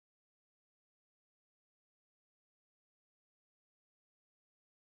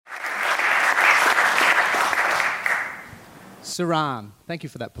Saran, thank you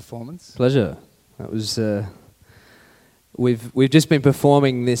for that performance. Pleasure. That was. We've just been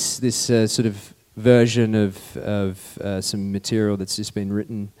performing this sort of version of some material that's just been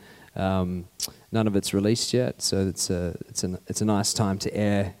written. None of it's released yet, so it's a nice time to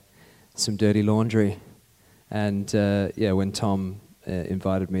air some dirty laundry. And when Tom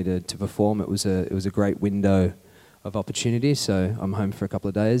invited me to perform, it was a great window of opportunity. So I'm home for a couple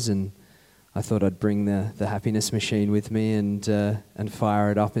of days, and I thought I'd bring the happiness machine with me and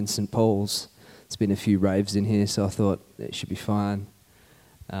fire it up in St. Paul's. It's been a few raves in here, so I thought it should be fine.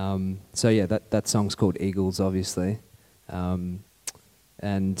 That song's called Eagles, obviously.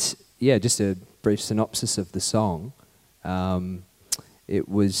 Just a brief synopsis of the song. It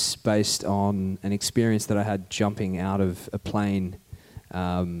was based on an experience that I had jumping out of a plane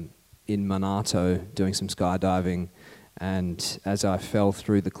in Monarto doing some skydiving, and as I fell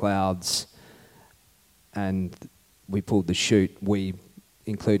through the clouds and we pulled the chute,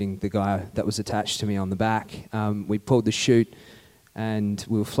 including the guy that was attached to me on the back, we pulled the chute and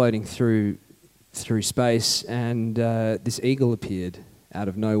we were floating through space, and this eagle appeared out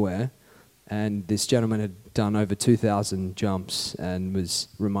of nowhere, and this gentleman had done over 2,000 jumps and was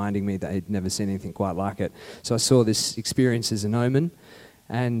reminding me that he'd never seen anything quite like it. So I saw this experience as an omen,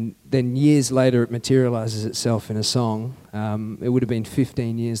 and then years later it materializes itself in a song. It would have been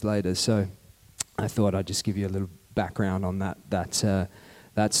 15 years later, so I thought I'd just give you a little background on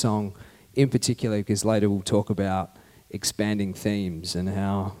that song in particular, because later we'll talk about expanding themes and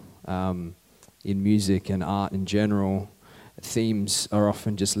how in music and art in general, themes are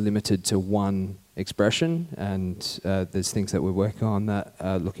often just limited to one expression, and there's things that we're working on that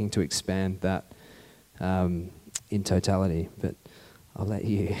are looking to expand that in totality. But I'll let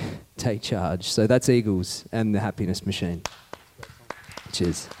you take charge. So that's Eagles and the Happiness Machine.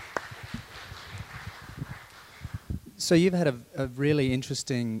 Cheers. So you've had a really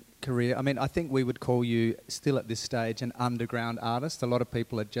interesting career. I mean, I think we would call you, still at this stage, an underground artist. A lot of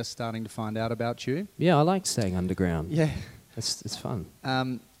people are just starting to find out about you. Yeah, I like staying underground. Yeah. It's fun.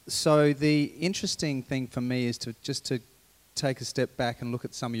 So the interesting thing for me is to take a step back and look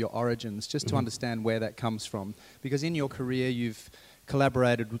at some of your origins, just to understand where that comes from. Because in your career, you've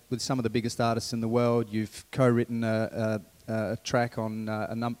collaborated with some of the biggest artists in the world. You've co-written a track on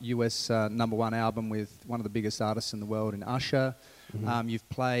a US number one album with one of the biggest artists in the world in Usher. You've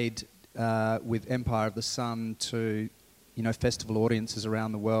played with Empire of the Sun to festival audiences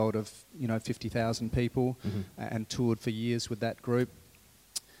around the world of 50,000 people, and toured for years with that group.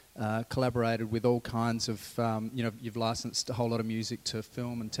 Collaborated with all kinds of you've licensed a whole lot of music to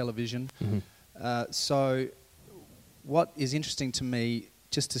film and television. So what is interesting to me,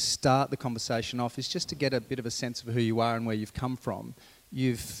 just to start the conversation off, is just to get a bit of a sense of who you are and where you've come from.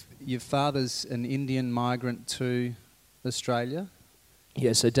 Your father's an Indian migrant to Australia?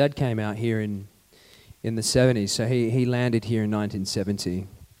 Yeah, so Dad came out here in the 70s. So he landed here in 1970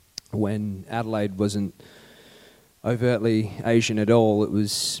 when Adelaide wasn't overtly Asian at all. It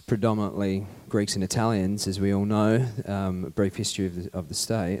was predominantly Greeks and Italians, as we all know. A brief history of the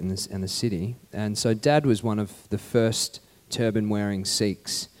state and the city. And so Dad was one of the first turban-wearing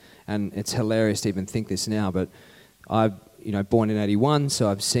Sikhs. And it's hilarious to even think this now, but I'm born in 81, so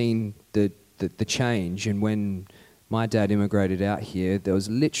I've seen the change. And when my dad immigrated out here, there was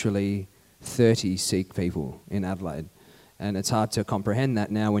literally 30 Sikh people in Adelaide. And it's hard to comprehend that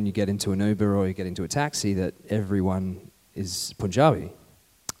now when you get into an Uber or you get into a taxi, that everyone is Punjabi.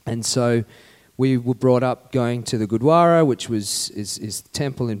 And so we were brought up going to the Gurdwara, which is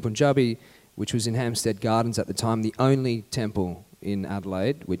temple in Punjabi, which was in Hampstead Gardens at the time, the only temple in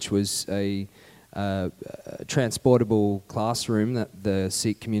Adelaide, which was a transportable classroom that the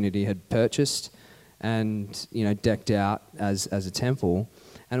Sikh community had purchased and decked out as a temple.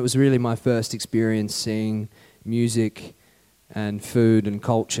 And it was really my first experience seeing music and food and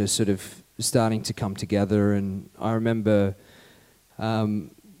culture sort of starting to come together. And I remember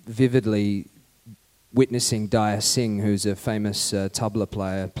vividly witnessing Daya Singh, who's a famous tabla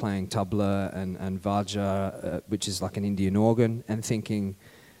player, playing tabla and vaja, which is like an Indian organ, and thinking,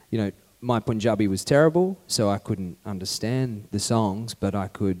 my Punjabi was terrible, so I couldn't understand the songs, but I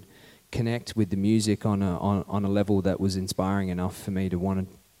could connect with the music on a level that was inspiring enough for me to want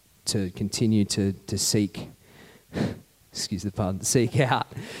to continue to seek, excuse the pun, seek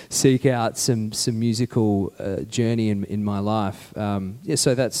out some musical journey in my life.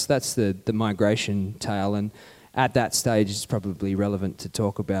 So that's the migration tale, and at that stage it's probably relevant to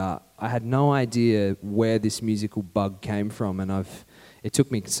talk about. I had no idea where this musical bug came from, and it took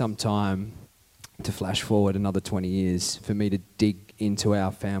me some time to flash forward another 20 years for me to dig into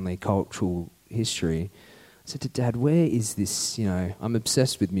our family cultural history. I said to Dad, where is this, I'm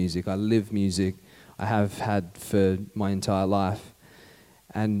obsessed with music. I live music. I have had for my entire life.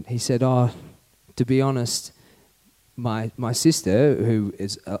 And he said, to be honest, my sister, who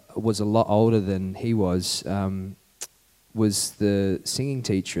was a lot older than he was the singing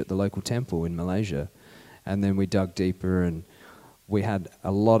teacher at the local temple in Malaysia. And then we dug deeper, and we had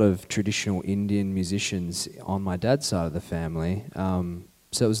a lot of traditional Indian musicians on my dad's side of the family.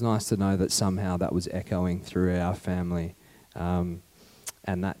 So it was nice to know that somehow that was echoing through our family. And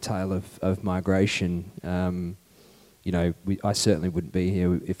that tale of migration, I certainly wouldn't be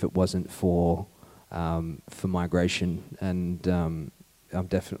here if it wasn't for migration. And I'm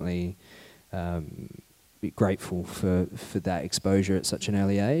definitely grateful for that exposure at such an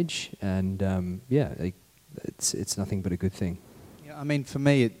early age. And it's nothing but a good thing. Yeah, I mean, for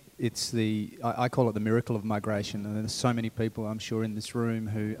me, it's I call it the miracle of migration. And there's so many people, I'm sure, in this room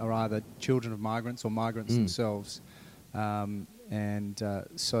who are either children of migrants or migrants themselves.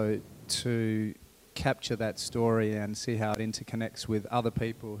 So to capture that story and see how it interconnects with other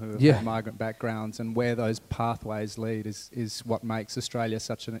people who have had migrant backgrounds and where those pathways lead is what makes Australia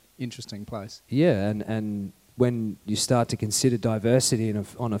such an interesting place. Yeah, and when you start to consider diversity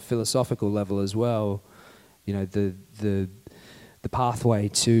on a philosophical level as well, the pathway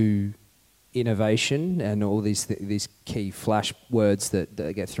to innovation and all these key flash words that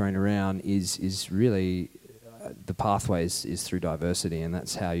get thrown around is really the pathway is through diversity, and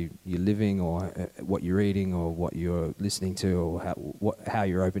that's how you're living, or what you're eating, or what you're listening to, or how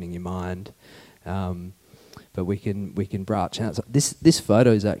you're opening your mind. But we can branch out. So this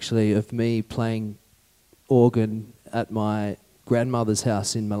photo is actually of me playing organ at my grandmother's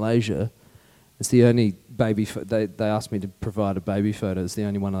house in Malaysia. It's the only baby. They asked me to provide a baby photo. It's the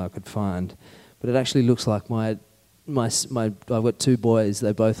only one I could find, but it actually looks like my. I've got two boys.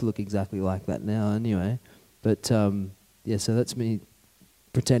 They both look exactly like that now. Anyway, but so that's me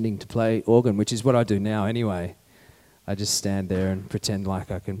pretending to play organ, which is what I do now. Anyway, I just stand there and pretend like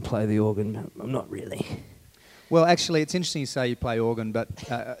I can play the organ. I'm not really. Well, actually, it's interesting you say you play organ, but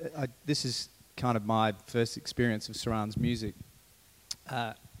this is kind of my first experience of Saran's music.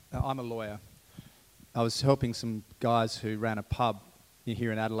 I'm a lawyer. I was helping some guys who ran a pub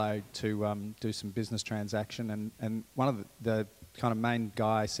here in Adelaide to do some business transaction, and one of the kind of main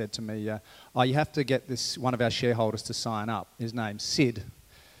guy said to me, you have to get one of our shareholders to sign up. His name's Sid,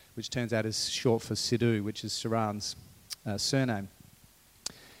 which turns out is short for Sidhu, which is Saran's surname.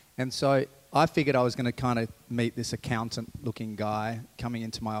 And so I figured I was going to kind of meet this accountant-looking guy coming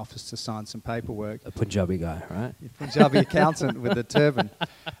into my office to sign some paperwork. A Punjabi guy, right? A Punjabi accountant with a turban.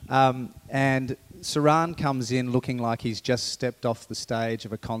 And Saran comes in looking like he's just stepped off the stage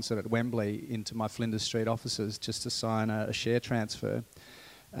of a concert at Wembley into my Flinders Street offices just to sign a share transfer.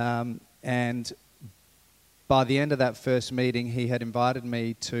 And by the end of that first meeting, he had invited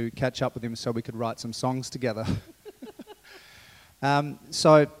me to catch up with him so we could write some songs together.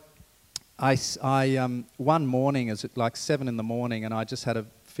 So I one morning, it was at like 7 a.m, and I just had a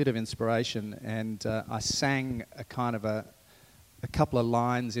fit of inspiration, and I sang a couple of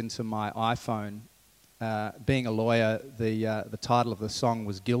lines into my iPhone. Being a lawyer, the title of the song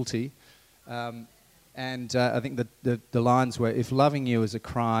was Guilty, and I think the lines were, "If loving you is a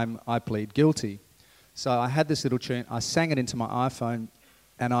crime, I plead guilty." So I had this little tune, I sang it into my iPhone,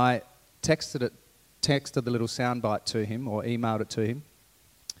 and I texted the little soundbite to him, or emailed it to him,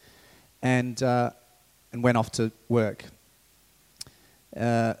 and went off to work.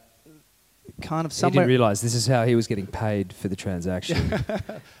 Kind of somewhere. He didn't realise this is how he was getting paid for the transaction.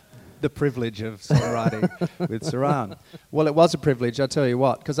 The privilege of songwriting with Saran. Well, it was a privilege, I'll tell you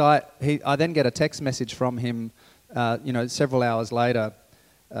what, because I then get a text message from him, several hours later,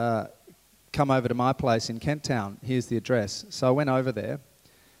 come over to my place in Kent Town, here's the address. So I went over there,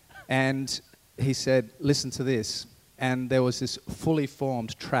 and he said, listen to this. And there was this fully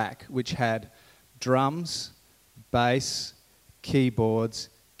formed track which had drums, bass, keyboards,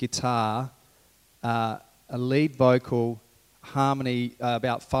 guitar, a lead vocal, harmony,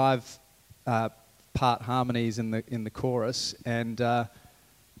 about 5 part harmonies in the chorus, and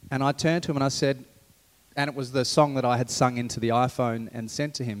I turned to him and I said, and it was the song that I had sung into the iPhone and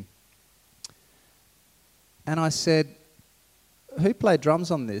sent to him, and I said, who played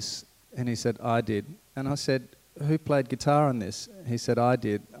drums on this? And he said, I did. And I said, who played guitar on this? He said, I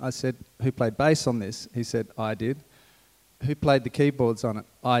did. I said, who played bass on this? He said, I did. Who played the keyboards on it?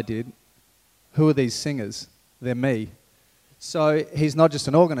 I did. Who are these singers? They're me. So he's not just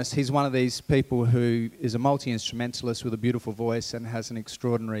an organist, he's one of these people who is a multi-instrumentalist with a beautiful voice and has an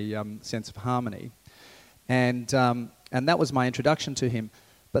extraordinary sense of harmony. And that was my introduction to him.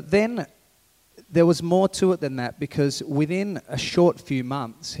 But then there was more to it than that, because within a short few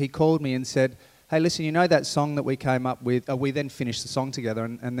months, he called me and said, hey, listen, you know that song that we came up with? We then finished the song together,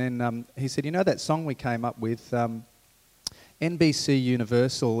 and then he said, you know that song we came up with? NBC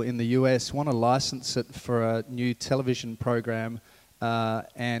Universal in the US want to license it for a new television program,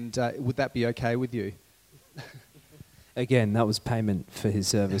 and would that be okay with you? Again, that was payment for his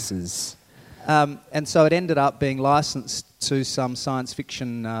services. And so it ended up being licensed to some science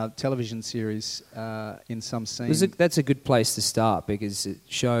fiction television series in some scene. That's a good place to start, because it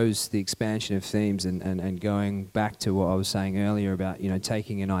shows the expansion of themes and going back to what I was saying earlier about,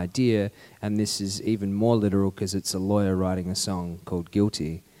 taking an idea, and this is even more literal because it's a lawyer writing a song called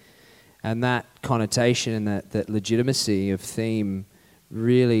Guilty. And that connotation and that legitimacy of theme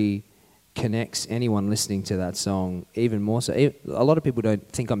really connects anyone listening to that song even more so. A lot of people don't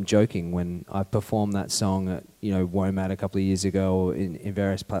think I'm joking when I perform that song at WOMAD a couple of years ago, or in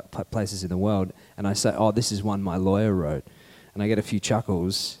various places in the world, and I say, oh, this is one my lawyer wrote, and I get a few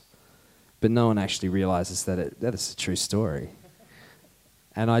chuckles, but no one actually realizes that is a true story.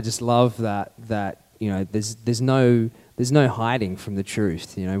 And I just love that there's no hiding from the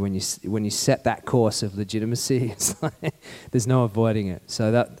truth. When you set that course of legitimacy, it's like there's no avoiding it.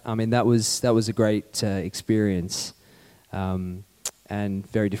 So that was a great experience, and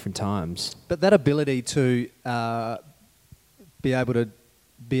very different times. But that ability to be able to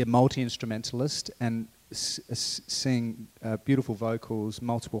be a multi-instrumentalist and sing beautiful vocals,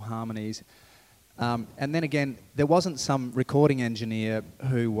 multiple harmonies. And then again, there wasn't some recording engineer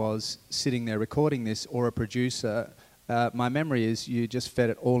who was sitting there recording this, or a producer. My memory is you just fed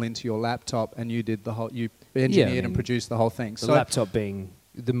it all into your laptop, and you did you engineered and produced the whole thing. The laptop being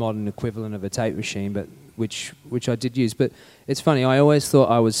the modern equivalent of a tape machine, but which I did use. But it's funny, I always thought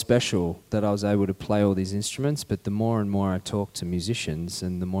I was special, that I was able to play all these instruments, but the more and more I talk to musicians,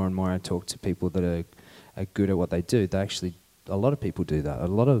 and the more and more I talk to people that are good at what they do, a lot of people do that. A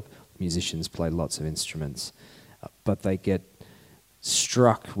lot of musicians play lots of instruments, but they get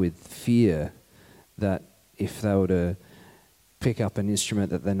struck with fear that if they were to pick up an instrument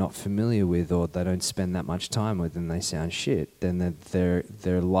that they're not familiar with, or they don't spend that much time with, and they sound shit, then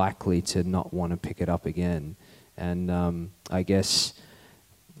they're likely to not want to pick it up again. And I guess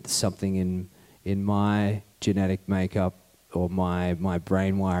something in my genetic makeup, or my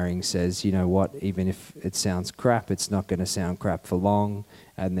brain wiring says, you know what, even if it sounds crap, it's not going to sound crap for long,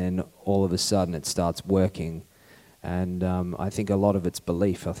 and then all of a sudden it starts working. And I think a lot of it's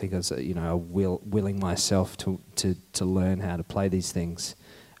belief. I think it's willing myself to learn how to play these things,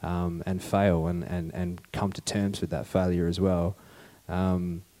 and fail and come to terms with that failure as well.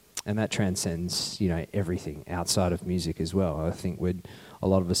 And that transcends everything outside of music as well. I think a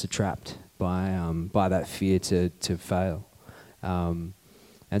lot of us are trapped by that fear to fail. And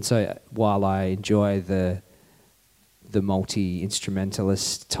so while I enjoy the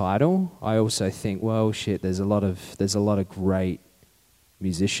multi-instrumentalist title, I also think, well, shit, there's a lot of great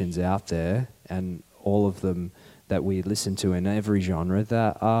musicians out there, and all of them that we listen to in every genre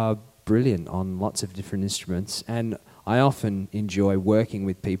that are brilliant on lots of different instruments. And I often enjoy working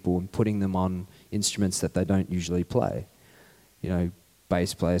with people and putting them on instruments that they don't usually play.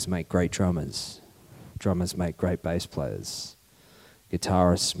 Bass players make great drummers. Drummers make great bass players.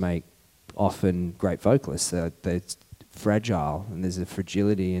 Guitarists make often great vocalists. They're fragile, and there's a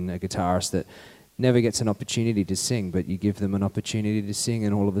fragility in a guitarist that never gets an opportunity to sing, but you give them an opportunity to sing,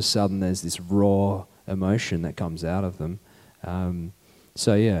 and all of a sudden there's this raw emotion that comes out of them.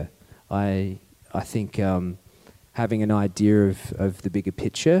 So yeah, I think having an idea of the bigger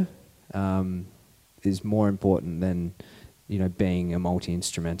picture is more important than being a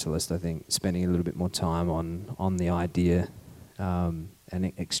multi-instrumentalist. I think spending a little bit more time on the idea, and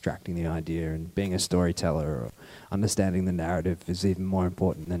extracting the idea, and being a storyteller, or understanding the narrative is even more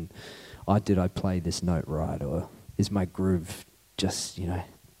important than did I play this note right, or is my groove just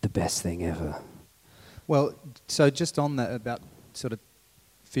the best thing ever. Well, so just on that, about sort of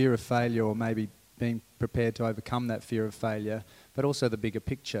fear of failure, or maybe being prepared to overcome that fear of failure, but also the bigger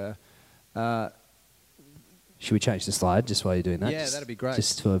picture. Should we change the slide just while you're doing that? Yeah, that'd be great.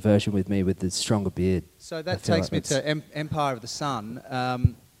 Just to a version with me with the stronger beard. So that takes me to Empire of the Sun.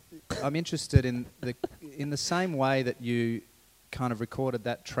 I'm interested in the same way that you kind of recorded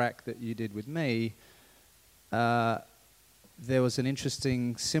that track that you did with me. There was an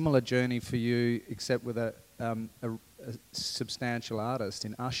interesting similar journey for you, except with a substantial artist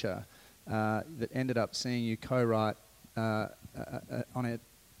in Usher, that ended up seeing you co-write on a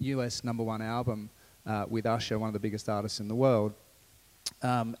US #1 album with Usher, one of the biggest artists in the world.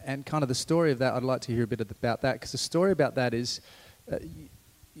 And kind of the story of that, I'd like to hear a bit about that, because the story about that is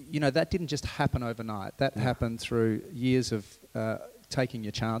that didn't just happen overnight. That happened through years of taking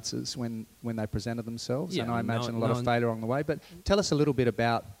your chances when they presented themselves, and I imagine a lot of failure along the way. But tell us a little bit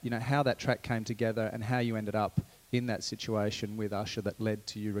about how that track came together and how you ended up in that situation with Usher that led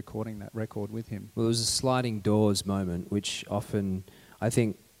to you recording that record with him. Well, it was a sliding doors moment, which often, I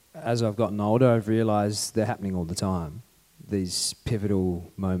think, as I've gotten older, I've realised they're happening all the time, these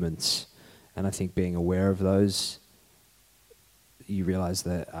pivotal moments. And I think being aware of those, you realise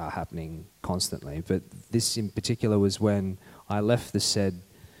they are happening constantly. But this in particular was when I left the said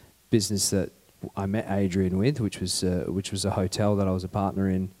business that I met Adrian with, which was a hotel that I was a partner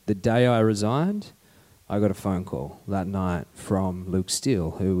in. The day I resigned, I got a phone call that night from Luke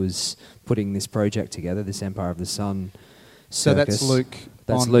Steele, who was putting this project together, this Empire of the Sun So circus. that's Luke.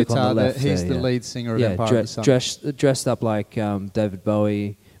 That's on Luke guitar. on the left. He's there, the lead singer of Empire of the Sun. Dressed up like David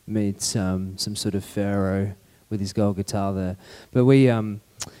Bowie meets some sort of pharaoh with his gold guitar there. But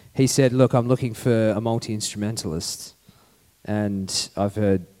he said, "Look, I'm looking for a multi-instrumentalist, and I've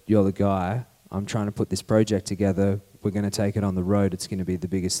heard you're the guy. I'm trying to put this project together. We're going to take it on the road. It's going to be the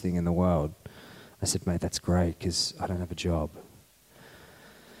biggest thing in the world." I said, "Mate, that's great, because I don't have a job."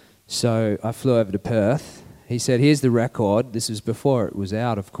 So I flew over to Perth. He said, "Here's the record." This was before it was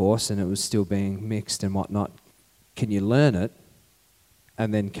out, of course, and it was still being mixed and whatnot. "Can you learn it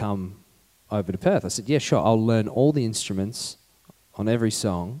and then come over to Perth?" I said, "Yeah, sure. I'll learn all the instruments on every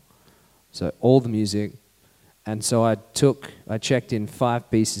song, so all the music." And so I checked in 5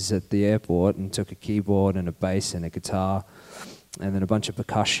 pieces at the airport and took a keyboard and a bass and a guitar and then a bunch of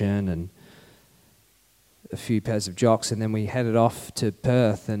percussion and a few pairs of jocks, and then we headed off to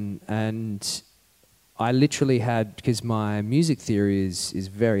Perth, and I literally had, because my music theory is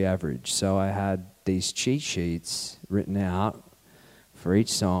very average, so I had these cheat sheets written out for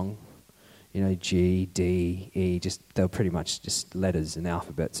each song, G, D, E, they were pretty much just letters and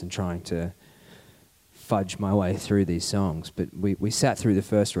alphabets, and trying to fudge my way through these songs. But we sat through the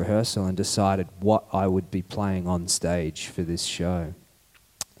first rehearsal and decided what I would be playing on stage for this show.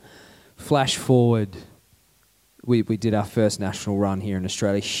 Flash forward, we did our first national run here in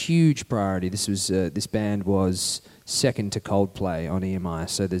Australia. Huge priority. This band was second to Coldplay on EMI.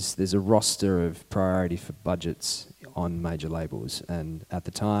 So there's a roster of priority for budgets on major labels. And at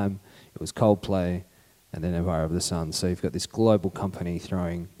the time, it was Coldplay and then Empire of the Sun. So you've got this global company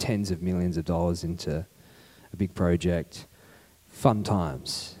throwing tens of millions of dollars into a big project. Fun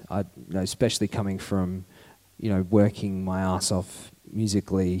times. Especially coming from, working my ass off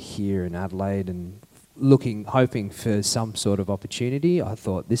musically here in Adelaide and hoping for some sort of opportunity. I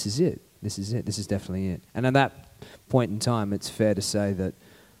thought, this is it. This is definitely it. And at that point in time, it's fair to say that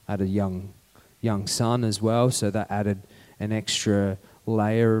I had a young son as well, so that added an extra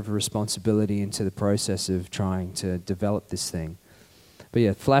layer of responsibility into the process of trying to develop this thing. But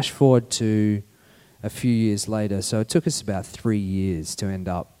yeah, flash forward to a few years later. So it took us about 3 years to end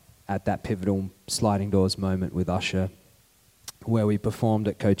up at that pivotal sliding doors moment with Usher, where we performed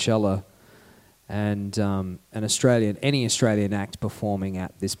at Coachella. And any Australian act performing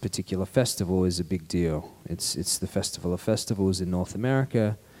at this particular festival is a big deal. It's the festival of festivals in North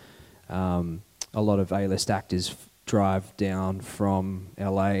America. A lot of A-list actors drive down from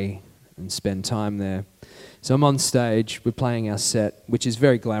LA and spend time there. So I'm on stage, we're playing our set, which is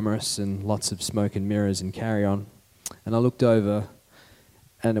very glamorous and lots of smoke and mirrors and carry on. And I looked over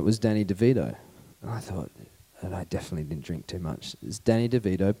and it was Danny DeVito. And I thought, and I definitely didn't drink too much. It's Danny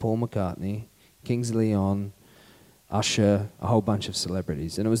DeVito, Paul McCartney, Kings of Leon, Usher, a whole bunch of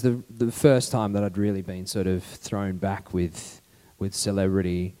celebrities. And it was the first time that I'd really been sort of thrown back with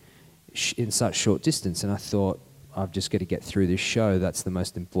celebrity in such short distance. And I thought, I've just got to get through this show. That's the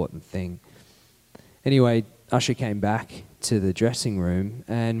most important thing. Anyway, Usher came back to the dressing room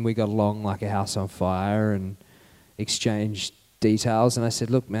and we got along like a house on fire and exchanged details. And I said,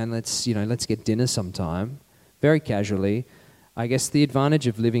 "Look, man, let's get dinner sometime," very casually. I guess the advantage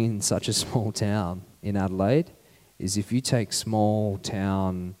of living in such a small town in Adelaide is if you take small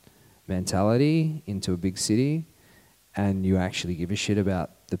town mentality into a big city and you actually give a shit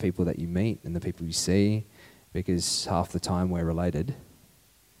about the people that you meet and the people you see, because half the time we're related.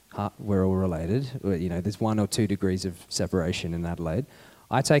 We're all related. There's 1 or 2 degrees of separation in Adelaide.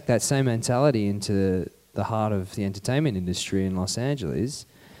 I take that same mentality into the heart of the entertainment industry in Los Angeles.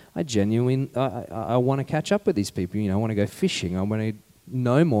 I want to catch up with these people. I want to go fishing. I want to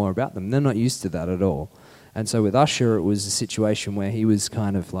know more about them. They're not used to that at all. And so with Usher, it was a situation where he was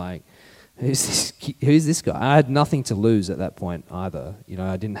kind of like, who's this guy? I had nothing to lose at that point either.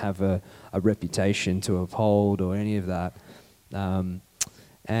 I didn't have a reputation to uphold or any of that.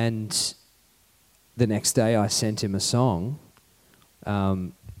 And the next day I sent him a song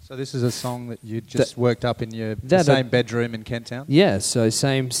So this is a song that you just worked up in the same bedroom in Kent Town? Yeah, so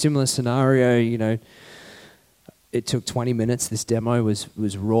similar scenario, you know. It took 20 minutes. This demo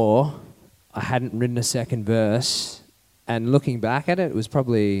was raw. I hadn't written a second verse. And looking back at it was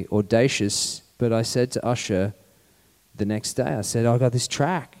probably audacious. But I said to Usher the next day, I said, I got this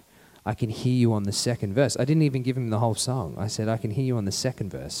track. I can hear you on the second verse. I didn't even give him the whole song. I said, I can hear you on the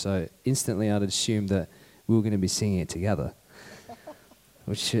second verse. So instantly I'd assumed that we were going to be singing it together.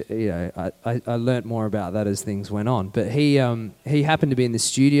 Which, you know, I learnt more about that as things went on. But he happened to be in the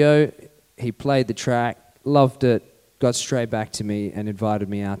studio. He played the track. Loved it, got straight back to me and invited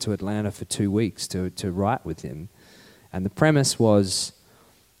me out to Atlanta for 2 weeks to write with him. And the premise was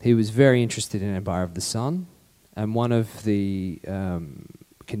he was very interested in Empire of the Sun, and one of the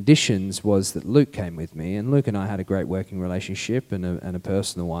conditions was that Luke came with me, and Luke and I had a great working relationship and a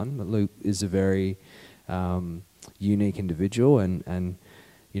personal one. But Luke is a very unique individual and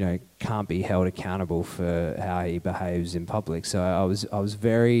you know, can't be held accountable for how he behaves in public. So I was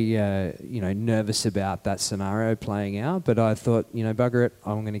very, you know, nervous about that scenario playing out, but I thought, you know, bugger it,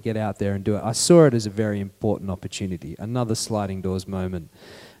 I'm going to get out there and do it. I saw it as a very important opportunity, another sliding doors moment.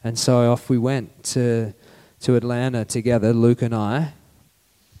 And so off we went to Atlanta together, Luke and I,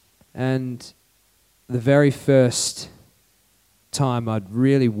 and the very first time I'd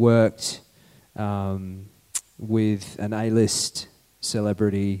really worked with an A-list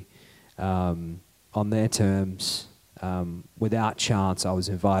celebrity on their terms, without chance. I was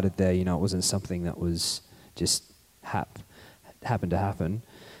invited there. You know, it wasn't something that was just happened to happen,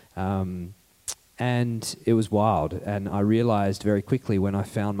 and it was wild. And I realized very quickly when I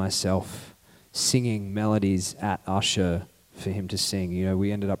found myself singing melodies at Usher for him to sing. You know,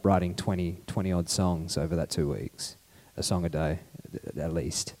 we ended up writing 20 odd songs over that 2 weeks, a song a day at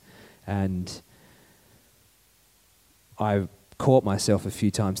least, and I caught myself a few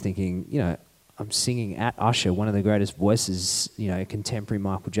times thinking, you know, I'm singing at Usher, one of the greatest voices, you know, contemporary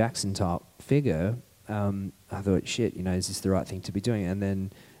Michael Jackson type figure. I thought, shit, you know, is this the right thing to be doing? And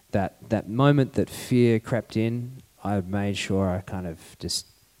then that moment that fear crept in, I made sure I kind of just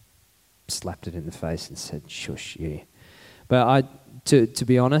slapped it in the face and said, shush, yeah. But to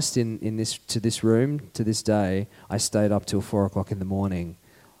be honest, in this room, to this day, I stayed up till 4 o'clock in the morning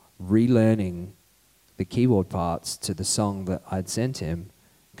relearning the keyboard parts to the song that I'd sent him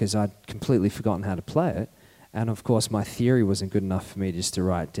because I'd completely forgotten how to play it. And of course my theory wasn't good enough for me just to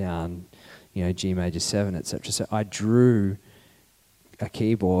write down, you know, G major 7, etc. So I drew a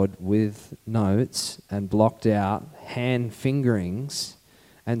keyboard with notes and blocked out hand fingerings.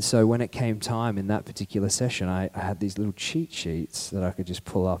 And so when it came time in that particular session, I had these little cheat sheets that I could just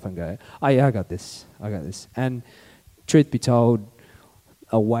pull up and go, oh yeah, I got this. And truth be told,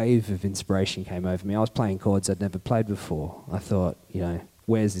 a wave of inspiration came over me. I was playing chords I'd never played before. I thought, you know,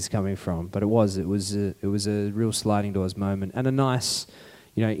 where's this coming from? But it was a real sliding doors moment, and a nice,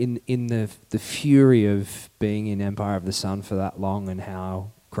 you know, in the fury of being in Empire of the Sun for that long and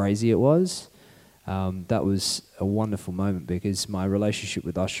how crazy it was. That was a wonderful moment because my relationship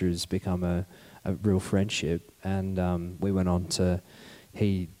with Usher has become a real friendship, and we went on to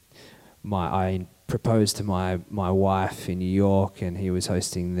I proposed to my wife in New York, and he was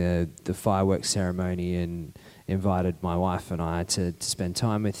hosting the fireworks ceremony and invited my wife and I to spend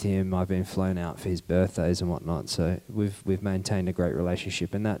time with him. I've been flown out for his birthdays and whatnot, so we've maintained a great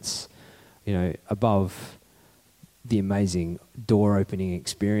relationship, and that's, you know, above the amazing door-opening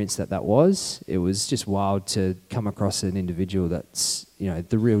experience that was. It was just wild to come across an individual that's, you know,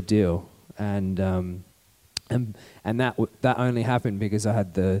 the real deal, and that only happened because I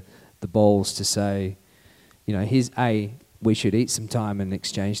had the balls to say, you know, we should eat some time and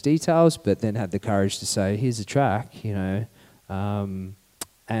exchange details, but then had the courage to say, here's a track, you know,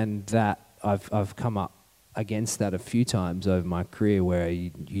 and that I've come up against that a few times over my career where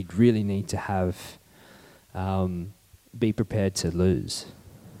you'd really need to have, be prepared to lose,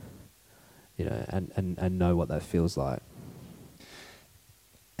 you know, and know what that feels like.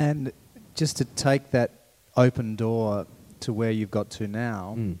 And just to take that open door to where you've got to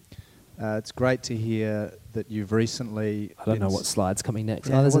now, it's great to hear that you've recently... I don't know what slide's coming next.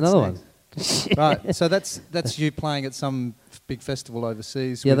 Yeah, there's another one. Right, so that's you playing at some big festival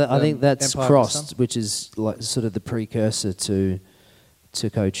overseas. Yeah, with, I think that's Empire Crossed, which is like sort of the precursor to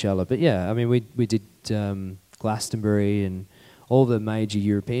Coachella. But yeah, I mean, we did Glastonbury and all the major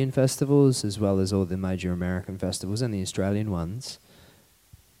European festivals, as well as all the major American festivals and the Australian ones.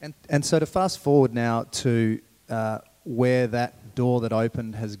 And so to fast forward now to where that door that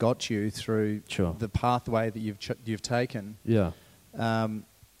opened has got you through the pathway that you've taken. Yeah.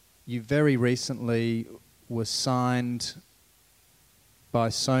 You very recently were signed by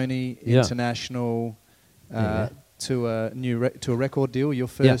Sony Yeah. International Yeah. to a record deal. Your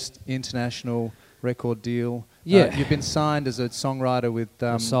first international record deal. Yeah. You've been signed as a songwriter with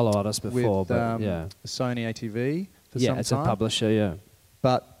I'm a solo artist before, but yeah. Sony ATV for Yeah, some it's time. a publisher, yeah.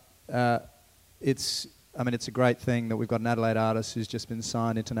 But it's a great thing that we've got an Adelaide artist who's just been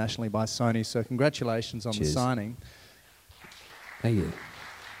signed internationally by Sony. So congratulations on the Cheers. signing. Thank you.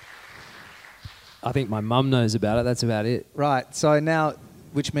 I think my mum knows about it. That's about it. Right. So now,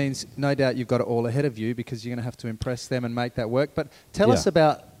 which means no doubt you've got it all ahead of you because you're going to have to impress them and make that work. But tell us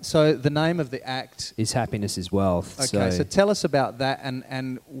about, so the name of the act is Happiness is Wealth. Okay, so tell us about that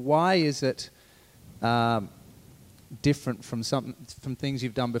and why is it different from things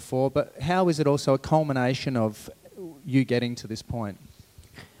you've done before, but how is it also a culmination of you getting to this point?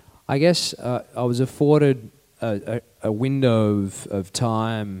 I guess I was afforded a window of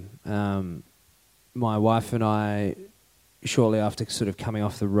time. My wife and I, shortly after sort of coming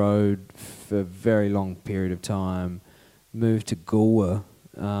off the road for a very long period of time, moved to Goolwa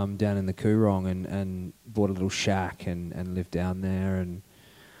down in the Coorong and bought a little shack and lived down there. And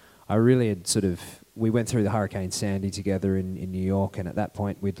I really had we went through the Hurricane Sandy together in New York, and at that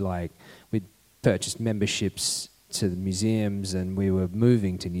point we'd purchased memberships to the museums, and we were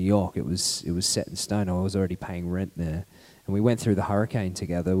moving to New York. It was set in stone. I was already paying rent there, and we went through the hurricane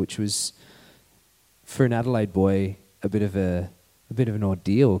together, which was, for an Adelaide boy, a bit of an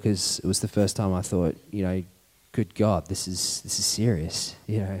ordeal, because it was the first time I thought, good God, this is serious.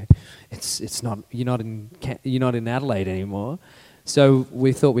 It's not, you're not in Adelaide anymore. So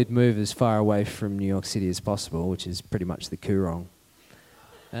we thought we'd move as far away from New York City as possible, which is pretty much the Coorong.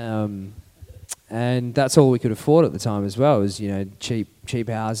 And that's all we could afford at the time as well, was cheap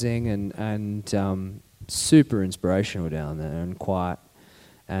housing and super inspirational down there and quiet.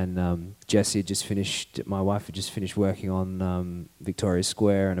 And Jessie had just finished, my wife had just finished working on Victoria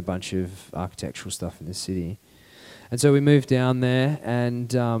Square and a bunch of architectural stuff in the city. And so we moved down there, and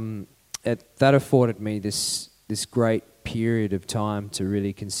that afforded me this great period of time to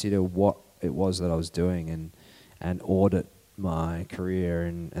really consider what it was that I was doing and audit my career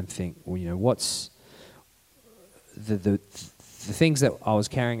and think, what's the things that I was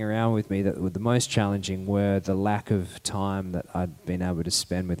carrying around with me that were the most challenging were the lack of time that I'd been able to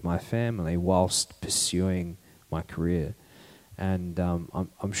spend with my family whilst pursuing my career. And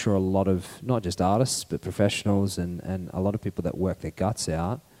I'm sure a lot of, not just artists, but professionals and a lot of people that work their guts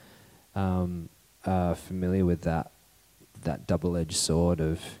out are familiar with that double-edged sword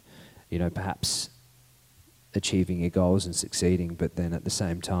of, perhaps achieving your goals and succeeding, but then at the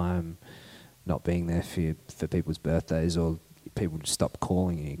same time not being there for people's birthdays, or people stop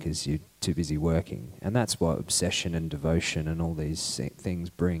calling you because you're too busy working. And that's what obsession and devotion and all these things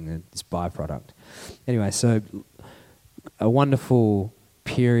bring, this byproduct. Anyway, so a wonderful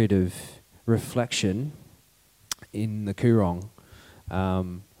period of reflection in the Coorong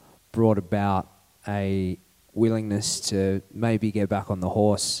brought about a willingness to maybe get back on the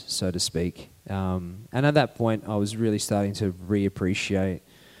horse, so to speak. And at that point, I was really starting to reappreciate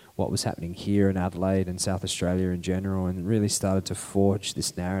what was happening here in Adelaide and South Australia in general, and really started to forge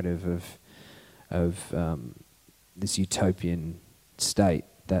this narrative of this utopian state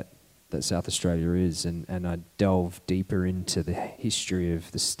that South Australia is. And I delved deeper into the history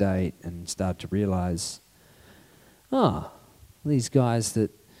of the state and started to realise, these guys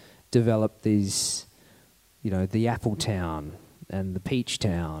that developed these, the Apple Town and the Peach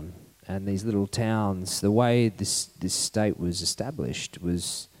Town and these little towns, the way this state was established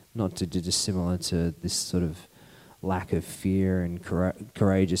was not too dissimilar to this sort of lack of fear and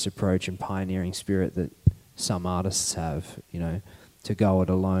courageous approach and pioneering spirit that some artists have, to go it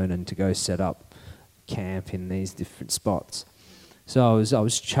alone and to go set up camp in these different spots. So I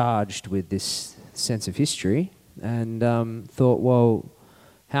was charged with this sense of history and thought, well,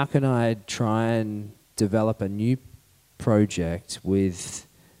 how can I try and develop a new project with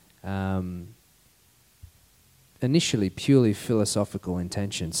initially purely philosophical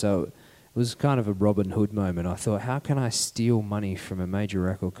intention? So it was kind of a Robin Hood moment. I thought, how can I steal money from a major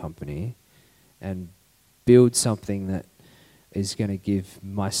record company and build something that is going to give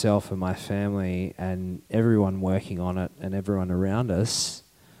myself and my family and everyone working on it and everyone around us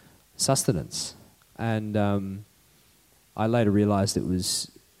sustenance? And I later realized it was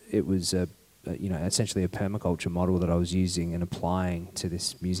essentially a permaculture model that I was using and applying to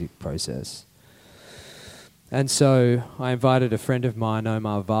this music process. And so I invited a friend of mine,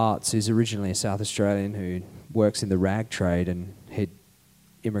 Omar Varts, who's originally a South Australian who works in the rag trade, and he'd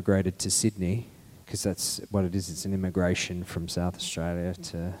immigrated to Sydney, because that's what it is. It's an immigration from South Australia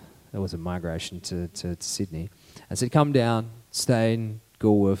to There was a migration to Sydney. And said, come down, stay in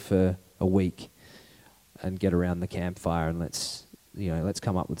Goolwa for a week and get around the campfire and let's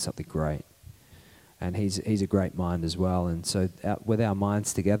come up with something great. And he's a great mind as well. And so with our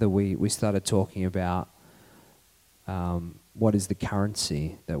minds together, we started talking about what is the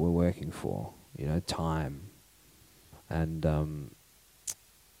currency that we're working for, time. And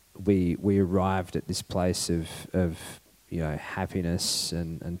we arrived at this place of happiness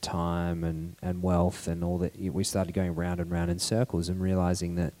and time and wealth and all that. We started going round and round in circles and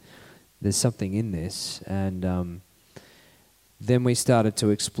realizing that there's something in this. And then we started to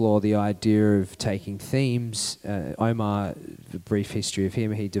explore the idea of taking themes. Omar, the brief history of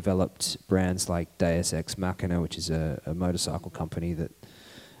him, he developed brands like Deus Ex Machina, which is a motorcycle company that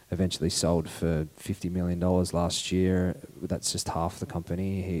eventually sold for $50 million last year. That's just half the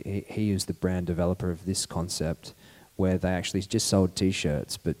company. He was the brand developer of this concept where they actually just sold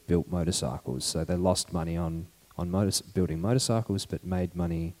T-shirts but built motorcycles. So they lost money on building motorcycles but made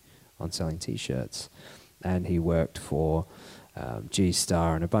money on selling T-shirts. And he worked for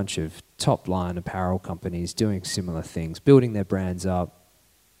G-Star and a bunch of top-line apparel companies doing similar things, building their brands up,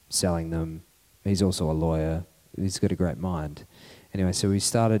 selling them. He's also a lawyer. He's got a great mind. Anyway, so we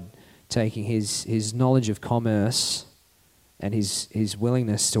started taking his knowledge of commerce and his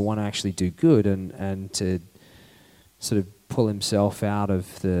willingness to want to actually do good and to sort of pull himself out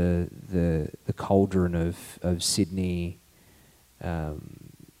of the cauldron of Sydney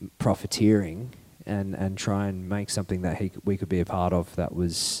profiteering and try and make something that we could be a part of that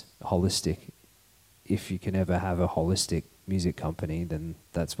was holistic. If you can ever have a holistic music company, then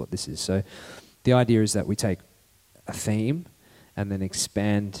that's what this is. So the idea is that we take a theme and then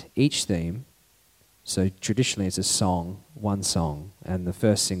expand each theme. So traditionally it's a song, one song, and the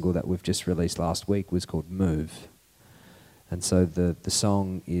first single that we've just released last week was called Move. And so the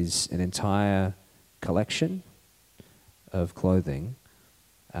song is an entire collection of clothing,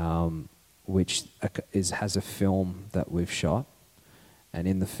 which has a film that we've shot, and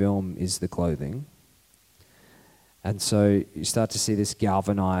in the film is the clothing. And so you start to see this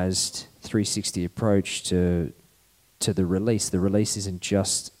galvanized 360 approach to the release. The release isn't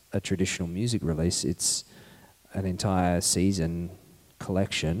just a traditional music release, it's an entire season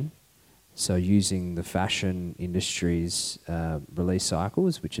collection. So using the fashion industry's release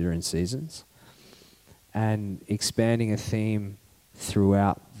cycles, which are in seasons, and expanding a theme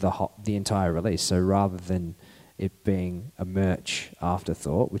throughout the entire release. So rather than it being a merch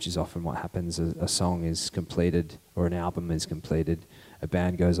afterthought, which is often what happens, a song is completed or an album is completed, a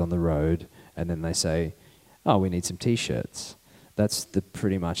band goes on the road, and then they say, oh, we need some T-shirts. That's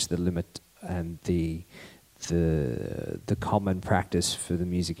pretty much the limit and the common practice for the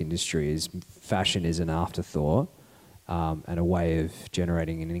music industry is fashion is an afterthought and a way of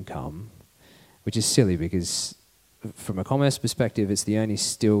generating an income, which is silly because from a commerce perspective, it's the only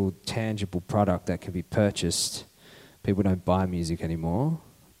still tangible product that can be purchased. People don't buy music anymore,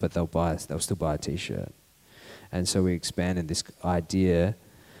 but they'll still buy a T-shirt. And so we expanded this idea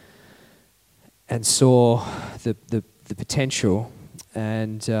and saw the potential,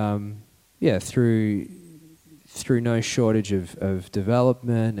 and through no shortage of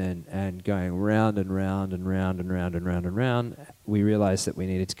development and going round and round and round and round and round and round, we realized that we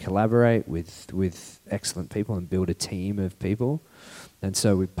needed to collaborate with excellent people and build a team of people. And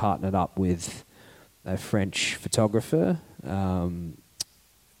so we partnered up with a French photographer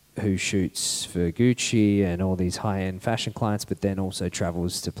who shoots for Gucci and all these high-end fashion clients, but then also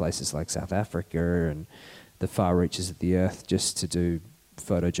travels to places like South Africa and the far reaches of the earth just to do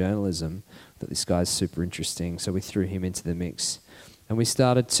photojournalism. That this guy's super interesting, so we threw him into the mix. And we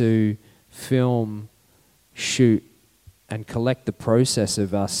started to film, shoot, and collect the process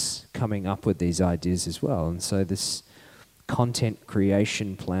of us coming up with these ideas as well. And so this content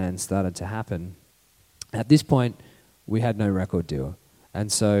creation plan started to happen. At this point, we had no record deal. And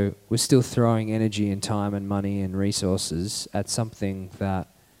so we're still throwing energy and time and money and resources at something that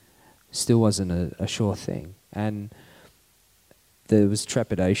still wasn't a sure thing. And there was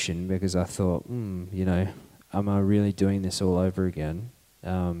trepidation because I thought, am I really doing this all over again?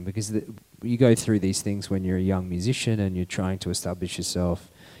 Because you go through these things when you're a young musician and you're trying to establish yourself.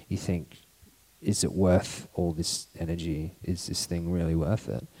 You think, is it worth all this energy? Is this thing really worth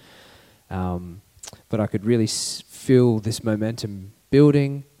it? But I could really feel this momentum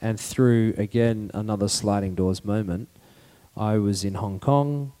building, and through, again, another sliding doors moment, I was in Hong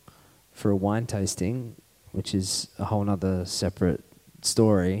Kong for a wine tasting, which is a whole other separate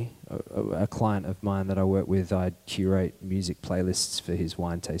story. A client of mine that I work with, I curate music playlists for his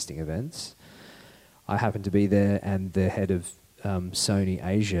wine tasting events. I happened to be there, and the head of Sony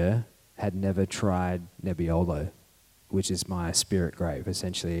Asia had never tried Nebbiolo, which is my spirit grape.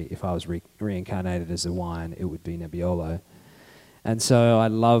 Essentially, if I was reincarnated as a wine, it would be Nebbiolo. And so I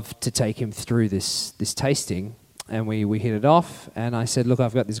love to take him through this tasting, and we hit it off, and I said, look,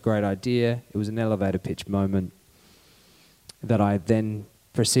 I've got this great idea. It was an elevator pitch moment that I then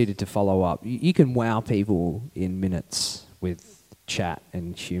proceeded to follow up. You can wow people in minutes with chat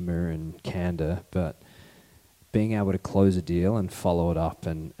and humour and candour, but being able to close a deal and follow it up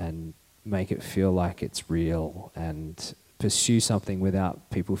and make it feel like it's real and pursue something without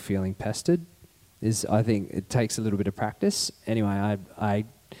people feeling pestered is, I think, it takes a little bit of practice. Anyway, I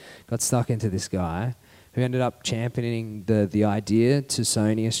got stuck into this guy who ended up championing the idea to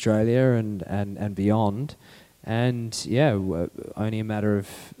Sony Australia and beyond. And yeah, only a matter of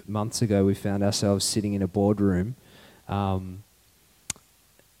months ago, we found ourselves sitting in a boardroom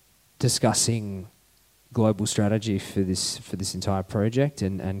discussing global strategy for this entire project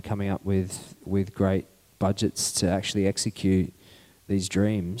and coming up with great budgets to actually execute these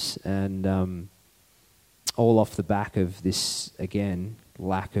dreams, and all off the back of this, again,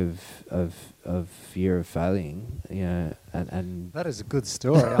 lack of fear of failing, and that is a good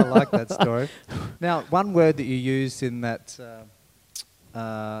story. I like that story. Now, one word that you used in that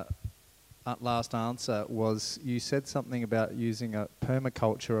last answer was, you said something about using a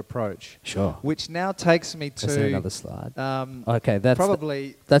permaculture approach. Sure. Which now takes me to... Is there another slide? Okay,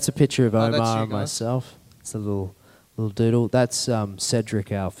 that's a picture of Omar and myself. It's a little doodle. That's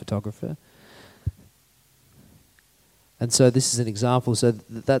Cedric, our photographer. And so this is an example. So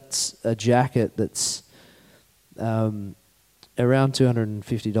that's a jacket that's around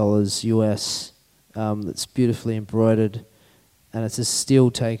 $250 US, that's beautifully embroidered, and it's a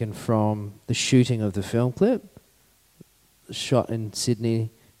still taken from the shooting of the film clip, shot in Sydney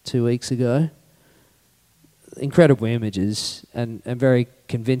 2 weeks ago. Incredible images and very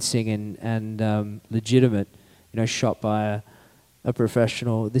convincing and legitimate, shot by a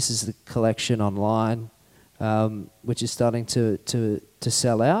professional. This is the collection online, which is starting to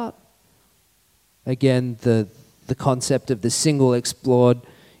sell out. Again, the concept of the single explored,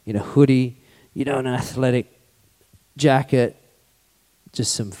 hoodie, an athletic jacket,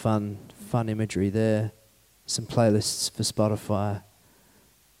 just some fun imagery there, some playlists for Spotify.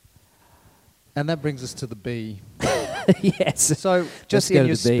 And that brings us to the bee. Yes. So just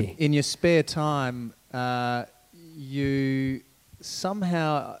in your spare time, you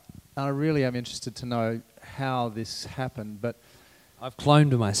somehow, I really am interested to know how this happened, but I've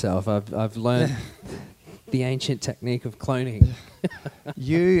cloned myself. I've learned the ancient technique of cloning.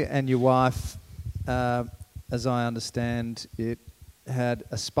 You and your wife, as I understand it, had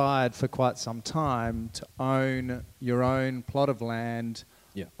aspired for quite some time to own your own plot of land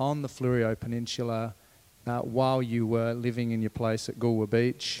on the Fleurieu Peninsula while you were living in your place at Goolwa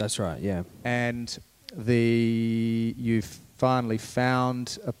Beach. That's right, yeah. And you finally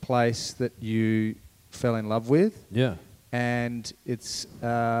found a place that you fell in love with. Yeah. And it's,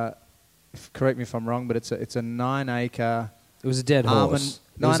 correct me if I'm wrong, but it's a 9-acre... It was a dead horse.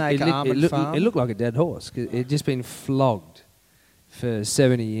 9-acre almond farm. It looked like a dead horse, 'cause it had just been flogged for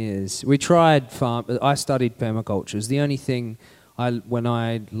 70 years. We tried I studied permaculture. It was the only thing when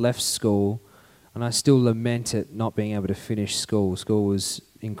I left school, and I still lament it not being able to finish school. School was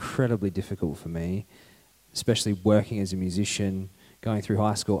incredibly difficult for me, especially working as a musician. Going through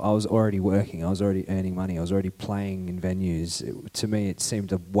high school, I was already working. I was already earning money. I was already playing in venues. To me, it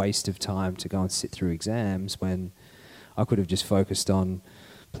seemed a waste of time to go and sit through exams when I could have just focused on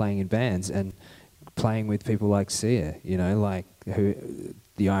playing in bands and playing with people like Sia, who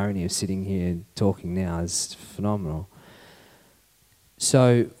the irony of sitting here talking now is phenomenal.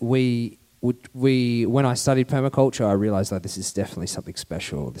 So when I studied permaculture, I realized that this is definitely something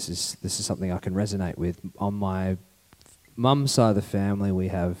special. This is something I can resonate with. On my mum's side of the family, we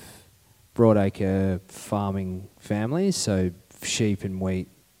have broadacre farming families, so sheep and wheat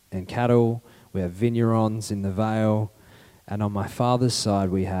and cattle. We have vignerons in the Vale. And on my father's side,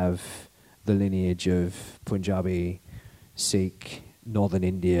 we have the lineage of Punjabi, Sikh, Northern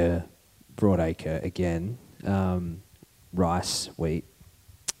India, broadacre again, rice, wheat.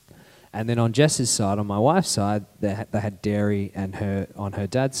 And then on Jess's side, on my wife's side, they had dairy, and on her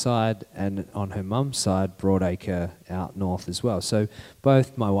dad's side and on her mum's side, broadacre out north as well. So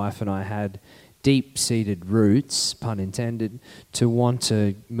both my wife and I had deep-seated roots, pun intended, to want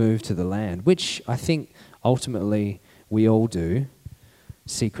to move to the land, which I think ultimately we all do,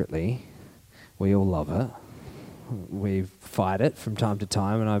 secretly. We all love it. We fight it from time to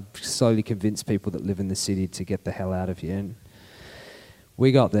time, and I slowly convince people that live in the city to get the hell out of here. And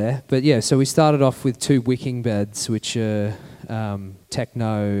we got there. But yeah, so we started off with 2 wicking beds, which are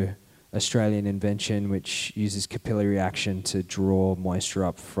techno Australian invention which uses capillary reaction to draw moisture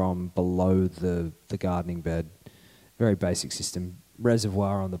up from below the gardening bed. Very basic system.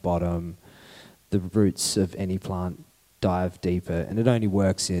 Reservoir on the bottom. The roots of any plant dive deeper, and it only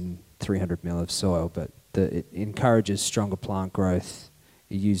works in 300 mil of soil, but it encourages stronger plant growth.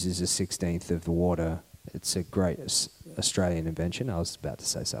 It uses a 16th of the water. It's a great Australian invention. I was about to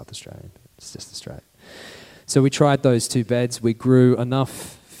say South Australian. It's just Australian. So we tried those 2 beds. We grew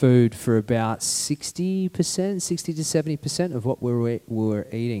enough food for about 60%, 60 to 70% of what we were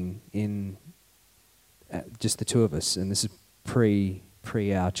eating in just the 2 of us. And this is pre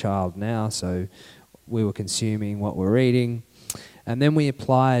our child now, so we were consuming what we were eating. And then we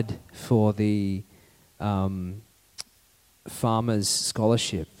applied for the farmer's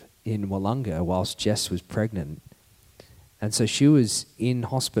scholarship in Wollonga whilst Jess was pregnant. And so she was in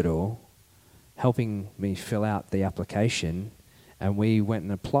hospital helping me fill out the application, and we went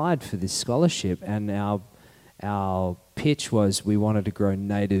and applied for this scholarship, and our pitch was we wanted to grow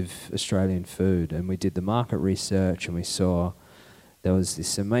native Australian food, and we did the market research, and we saw there was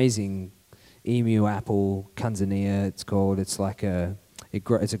this amazing emu apple, Kanzania it's called. It's like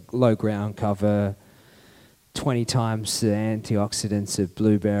it's a low ground cover, 20 times the antioxidants of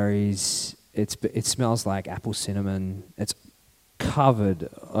blueberries. It smells like apple cinnamon. It's covered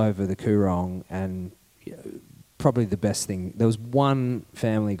over the Coorong, and probably the best thing. There was one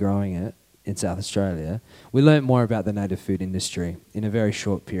family growing it in South Australia. We learnt more about the native food industry in a very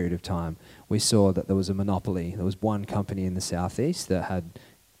short period of time. We saw that there was a monopoly. There was one company in the southeast that had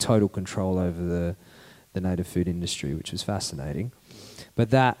total control over the native food industry, which was fascinating.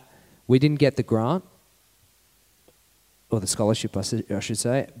 But that we didn't get the grant, or the scholarship, I should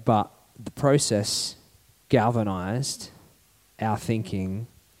say, but the process galvanized our thinking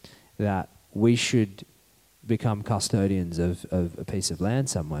that we should become custodians of a piece of land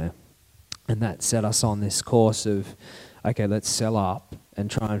somewhere. And that set us on this course of, okay, let's sell up and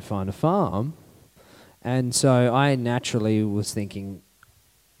try and find a farm. And so I naturally was thinking,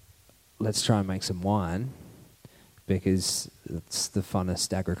 let's try and make some wine, because it's the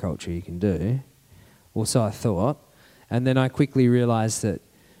funnest agriculture you can do. Well, so I thought. And then I quickly realized that,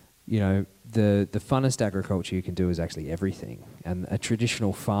 the funnest agriculture you can do is actually everything. And a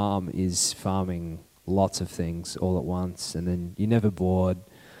traditional farm is farming lots of things all at once, and then you're never bored.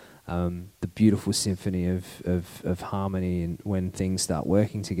 The beautiful symphony of harmony, and when things start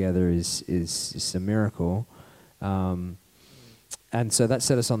working together is a miracle. And so that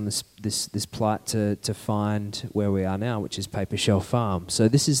set us on this plight to find where we are now, which is Paper Shell Farm. So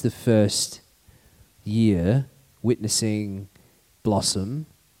this is the first year witnessing blossom,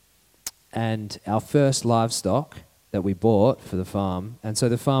 and our first livestock that we bought for the farm. And so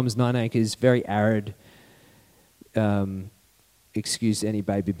the farm is 9 acres, very arid. Excuse any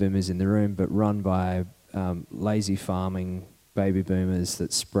baby boomers in the room, but run by lazy farming baby boomers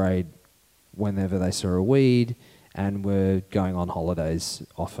that sprayed whenever they saw a weed and were going on holidays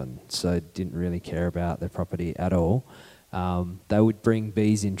often, so didn't really care about their property at all. They would bring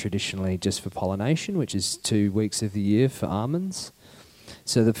bees in traditionally just for pollination, which is 2 weeks of the year for almonds.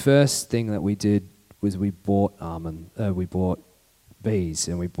 So the first thing that we did was we bought bees,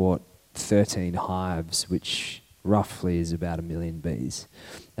 and we bought 13 hives, which roughly is about 1 million bees.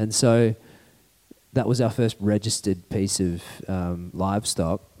 And so that was our first registered piece of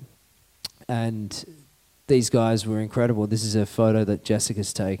livestock. And these guys were incredible. This is a photo that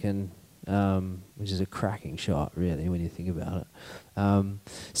Jessica's taken, which is a cracking shot, really, when you think about it.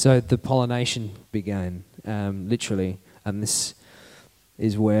 So the pollination began, literally, and this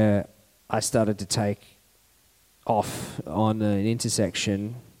is where I started to take off on an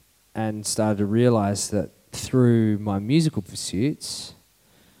intersection and started to realize that through my musical pursuits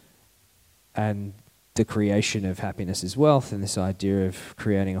and the creation of Happiness is Wealth, and this idea of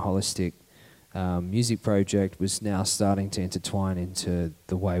creating a holistic music project was now starting to intertwine into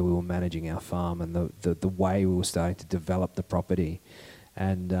the way we were managing our farm and the way we were starting to develop the property.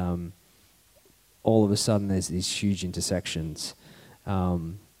 And all of a sudden there's these huge intersections.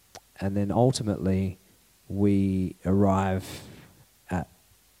 And then ultimately we arrive at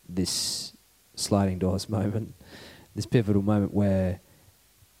this sliding doors moment, this pivotal moment where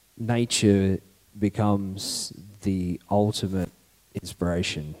nature becomes the ultimate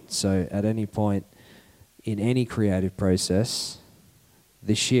inspiration. So at any point in any creative process,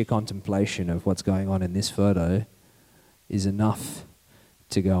 the sheer contemplation of what's going on in this photo is enough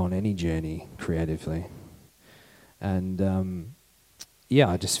to go on any journey creatively. And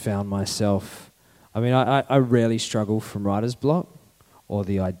I just found myself, I rarely struggle from writer's block or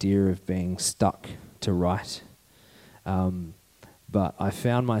the idea of being stuck to write. but I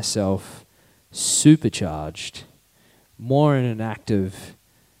found myself supercharged, more in an active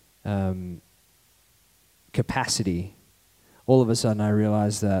capacity. All of a sudden, I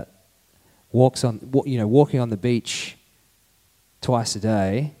realized that walking on the beach twice a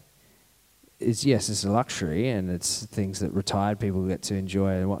day is, yes, it's a luxury, and it's things that retired people get to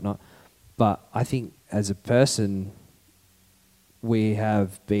enjoy and whatnot. But I think as a person, we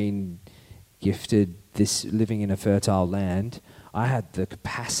have been gifted this living in a fertile land. I had the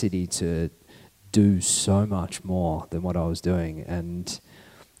capacity to do so much more than what I was doing, and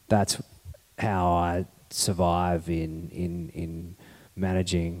that's how I survive in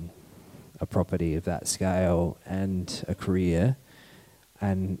managing a property of that scale and a career,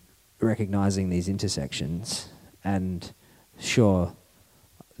 and recognizing these intersections. And sure,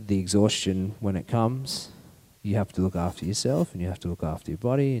 the exhaustion when it comes, you have to look after yourself and you have to look after your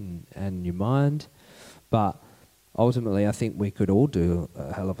body and your mind. But ultimately, I think we could all do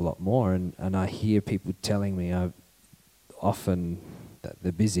a hell of a lot more. And I hear people telling me often that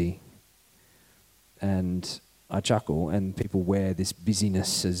they're busy, and I chuckle, and people wear this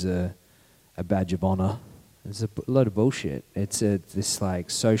busyness as a badge of honor. It's a load of bullshit. It's this like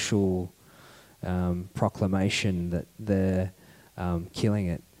social proclamation that they're killing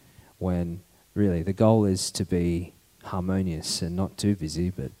it, when really the goal is to be harmonious and not too busy,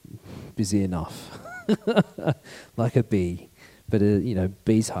 but busy enough. Like a bee. But,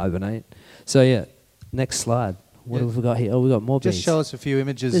 bees hibernate. So, yeah, next slide. What have we got here? Oh, we've got more bees. Just show us a few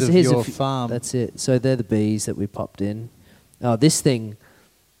images of your farm. That's it. So they're the bees that we popped in. Oh, these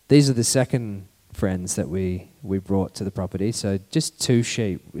are the second friends that we brought to the property. So just 2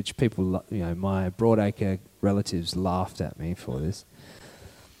 sheep, which people, my Broadacre relatives laughed at me for this.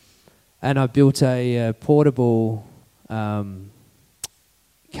 And I built a portable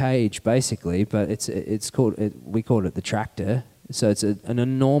cage, basically, but we called it the tractor. So it's an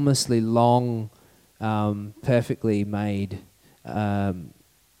enormously long, perfectly made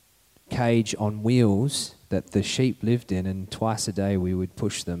cage on wheels that the sheep lived in, and twice a day we would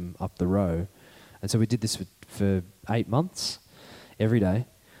push them up the row. And so we did this for 8 months, every day.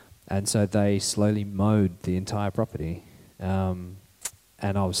 And so they slowly mowed the entire property.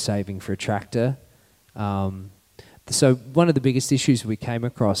 And I was saving for a tractor. So one of the biggest issues we came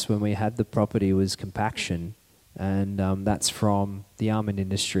across when we had the property was compaction. And that's from the almond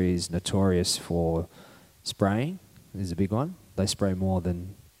industry is notorious for spraying. Is a big one. They spray more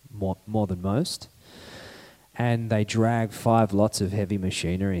than most. And they drag 5 lots of heavy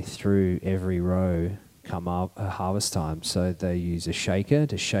machinery through every row come harvest time. So they use a shaker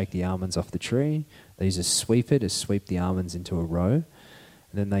to shake the almonds off the tree. They use a sweeper to sweep the almonds into a row.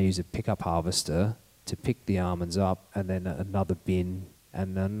 And then they use a pickup harvester to pick the almonds up, and then another bin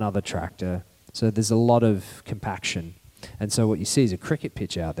and another tractor. So there's a lot of compaction. And so what you see is a cricket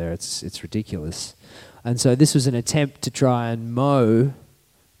pitch out there. It's ridiculous. And so this was an attempt to try and mow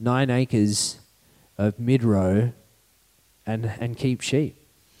 9 acres of mid-row and keep sheep.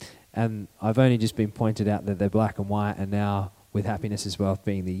 And I've only just been pointed out that they're black and white, and now with Happiness as well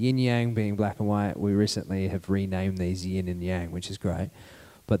being the yin-yang, being black and white, we recently have renamed these yin and yang, which is great.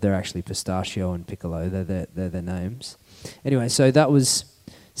 But they're actually Pistachio and Piccolo. They're their names. Anyway, so that was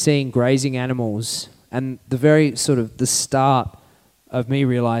seeing grazing animals, and the very sort of the start of me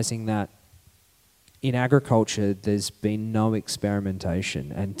realizing that in agriculture there's been no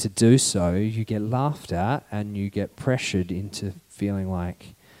experimentation, and to do so you get laughed at and you get pressured into feeling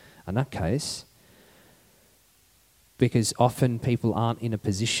like a nutcase, because often people aren't in a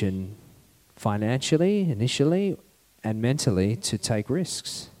position financially, initially, and mentally to take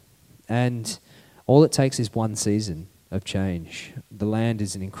risks. And all it takes is one season of change. The land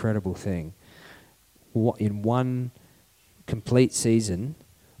is an incredible thing. In one complete season,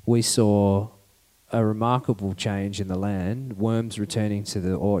 we saw a remarkable change in the land, worms returning to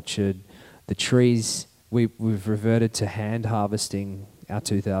the orchard, the trees. We've reverted to hand harvesting our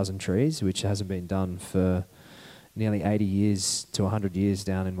 2,000 trees, which hasn't been done for nearly 80 years to 100 years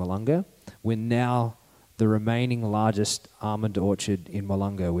down in Willunga. We're now the remaining largest almond orchard in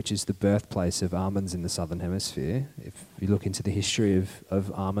Willunga, which is the birthplace of almonds in the Southern Hemisphere, if you look into the history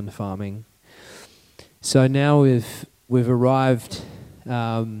of almond farming. So now we've arrived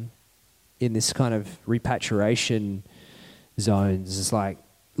in this kind of repatriation zones. It's like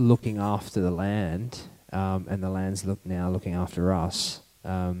looking after the land, and the land's looking after us.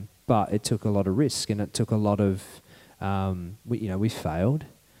 But it took a lot of risk, and it took a lot of, we failed.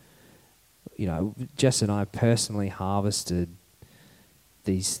 Jess and I personally harvested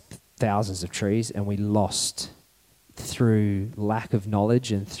these thousands of trees, and we lost, through lack of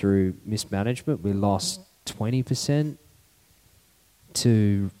knowledge and through mismanagement, we lost 20%,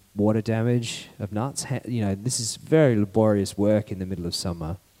 to water damage of nuts. This is very laborious work in the middle of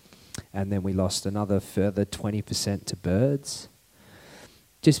summer. And then we lost another further 20% to birds,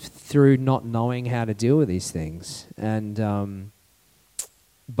 just through not knowing how to deal with these things. And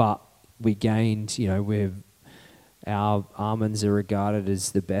but we gained, our almonds are regarded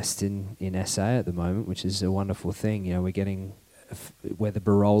as the best in SA at the moment, which is a wonderful thing. We're the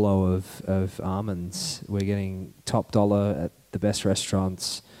Barolo of almonds. We're getting top dollar at the best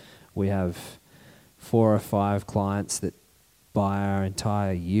restaurants. We have 4 or 5 clients that buy our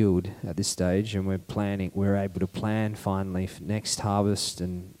entire yield at this stage, and we're able to plan finally for next harvest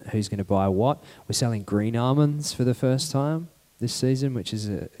and who's going to buy what. We're selling green almonds for the first time this season, which is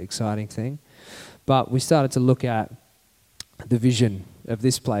an exciting thing. But we started to look at the vision of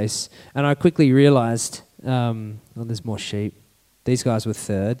this place, and I quickly realised, there's more sheep. These guys were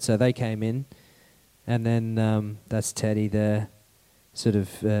third, so they came in, and then that's Teddy there, sort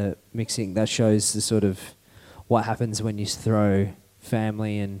of mixing. That shows the sort of what happens when you throw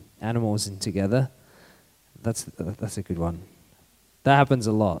family and animals in together. That's a good one. That happens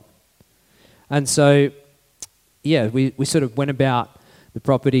a lot. And so, yeah, we sort of went about the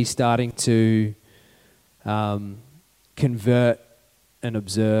property starting to convert and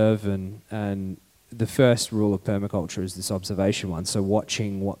observe, and the first rule of permaculture is this observation one. So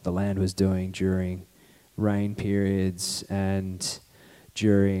watching what the land was doing during rain periods and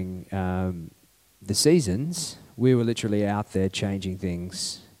during the seasons. We were literally out there changing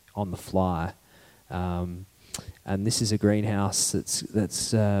things on the fly. And this is a greenhouse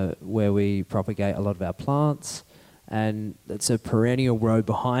that's where we propagate a lot of our plants. And it's a perennial row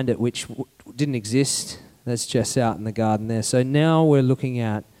behind it, which didn't exist. That's just out in the garden there. So now we're looking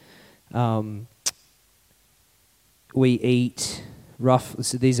at, we eat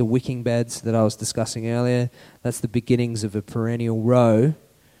so these are wicking beds that I was discussing earlier. That's the beginnings of a perennial row.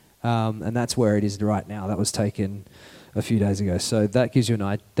 And that's where it is right now. That was taken a few days ago. So that gives you an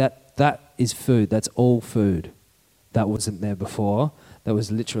idea. That is food. That's all food. That wasn't there before. That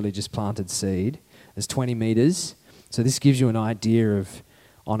was literally just planted seed. It's 20 meters. So this gives you an idea of,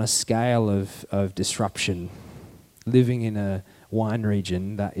 on a scale of disruption, living in a wine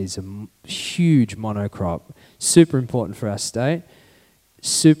region that is a huge monocrop, super important for our state,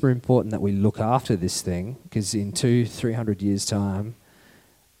 super important that we look after this thing, because in 200-300 years' time,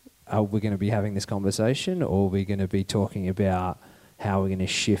 are we going to be having this conversation, or are we going to be talking about how we're going to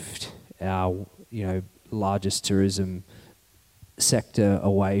shift our, largest tourism sector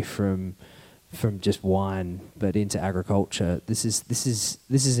away from just wine, but into agriculture? This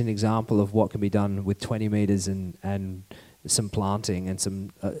is an example of what can be done with 20 meters and some planting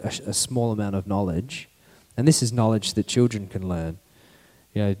and a small amount of knowledge. And this is knowledge that children can learn.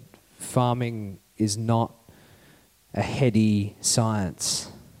 Farming is not a heady science.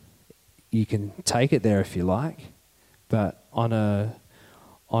 You can take it there if you like, but on a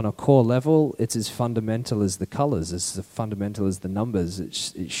core level, it's as fundamental as the colours, as fundamental as the numbers.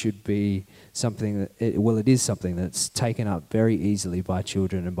 It should be something that, it is something that's taken up very easily by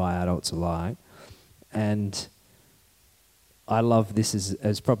children and by adults alike. And I love this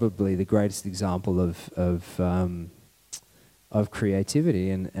as probably the greatest example of creativity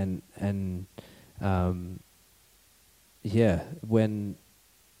and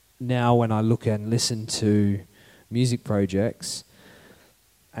when I look and listen to music projects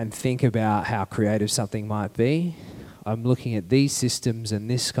and think about how creative something might be, I'm looking at these systems and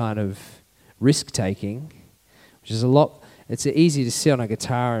this kind of risk-taking, which is a lot. It's easy to sit on a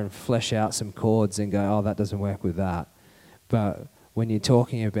guitar and flesh out some chords and go, oh, that doesn't work with that. But when you're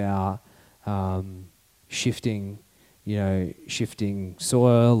talking about shifting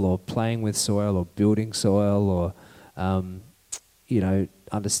soil or playing with soil or building soil or,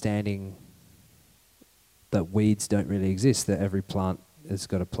 understanding that weeds don't really exist, that every plant has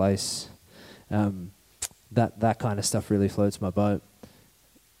got a place, that kind of stuff really floats my boat.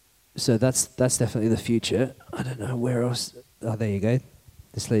 So that's definitely the future. I don't know where else. Oh, there you go.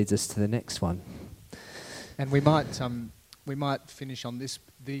 This leads us to the next one. And we might finish on this.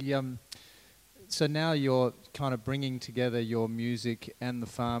 So now you're kind of bringing together your music and the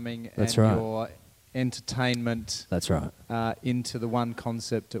farming your entertainment. That's right. Into the one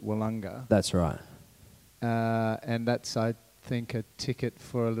concept at Willunga. That's right. And that's, I think, a ticket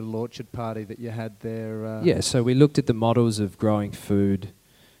for a little orchard party that you had there. Yeah, so we looked at the models of growing food,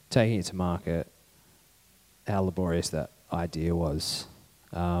 taking it to market, how laborious that idea was.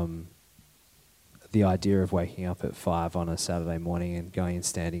 The idea of waking up at 5 on a Saturday morning and going and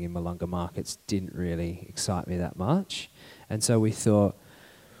standing in Willunga markets didn't really excite me that much. And so we thought,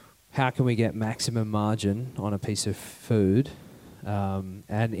 how can we get maximum margin on a piece of food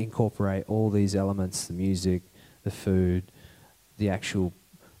and incorporate all these elements, the music, the food, the actual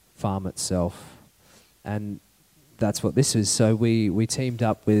farm itself. And that's what this is. So we teamed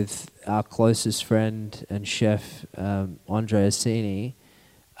up with our closest friend and chef, Andre Assini,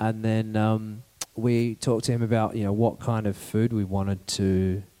 and then we talked to him about, what kind of food we wanted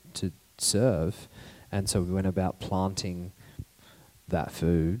to serve. And so we went about planting that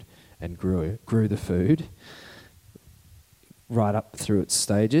food and grew the food right up through its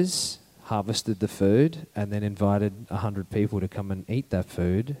stages, harvested the food, and then invited 100 people to come and eat that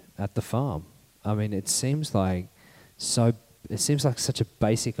food at the farm. I mean, it seems like such a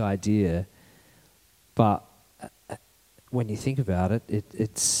basic idea, but when you think about it,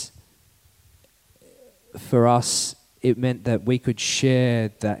 it's for us, it meant that we could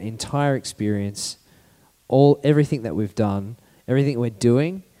share that entire experience, everything that we've done, everything we're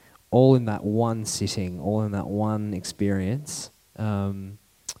doing, all in that one sitting, all in that one experience. And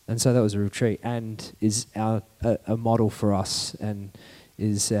so that was a real treat, and is a model for us, and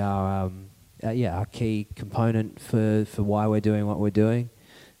is our key component for why we're doing what we're doing.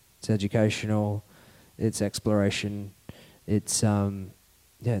 It's educational, it's exploration, it's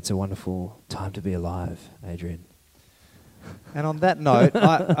it's a wonderful time to be alive, Adrian. And on that note,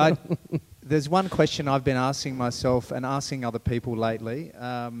 I there's one question I've been asking myself and asking other people lately,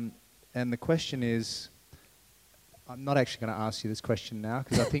 and the question is, I'm not actually going to ask you this question now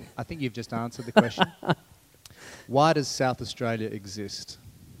because I think you've just answered the question. Why does South Australia exist?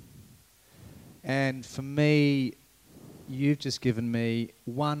 And for me, you've just given me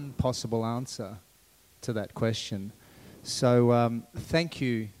one possible answer to that question. So thank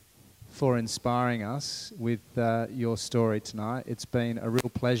you for inspiring us with your story tonight. It's been a real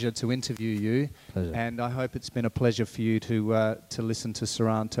pleasure to interview you. Pleasure. And I hope it's been a pleasure for you to listen to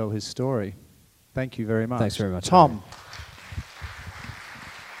Saran tell his story. Thank you very much. Thanks very much, Tom.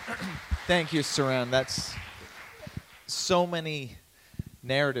 Thank you, Saran. That's so many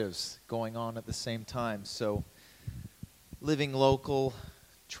narratives going on at the same time. So, living local,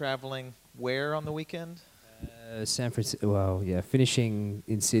 traveling where on the weekend? San Francisco. Finishing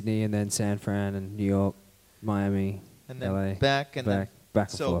in Sydney and then San Fran and New York, Miami, and then LA, back and back and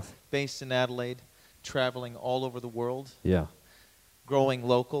so forth. Based in Adelaide, traveling all over the world. Yeah. Growing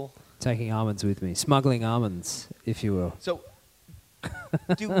local. Taking almonds with me, smuggling almonds, if you will. So,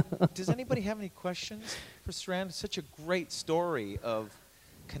 does anybody have any questions for Saran? It's such a great story of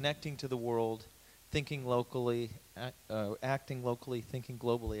connecting to the world, thinking locally, acting locally, thinking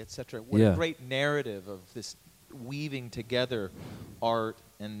globally, etc. What a great narrative of this weaving together art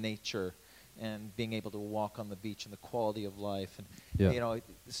and nature and being able to walk on the beach and the quality of life. And,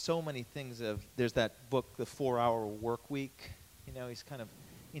 so many things. There's that book, The 4-Hour Work Week. He's kind of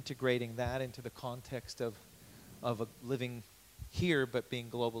integrating that into the context of a living here but being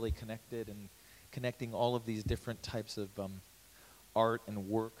globally connected and connecting all of these different types of art and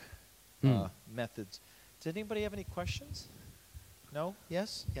work methods. Does anybody have any questions? No?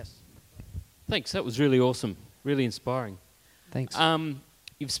 Yes? Yes. Thanks. That was really awesome. Really inspiring. Thanks.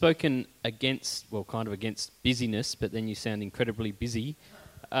 You've spoken against busyness, but then you sound incredibly busy.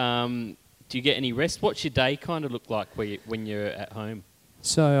 Do you get any rest? What's your day kind of look like when you're at home?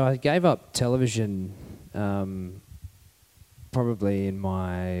 So I gave up television probably in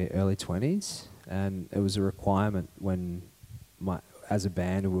my early 20s, and it was a requirement when as a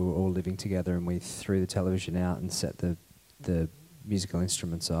band we were all living together and we threw the television out and set the musical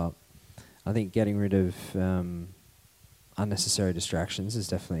instruments up. I think getting rid of unnecessary distractions is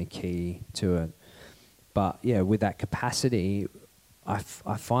definitely key to it. But yeah, with that capacity, I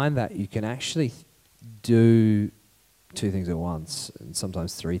find that you can actually do 2 things at once, and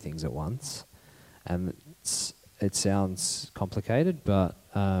sometimes 3 things at once. And it sounds complicated, but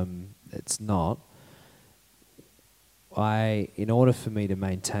it's not. In order for me to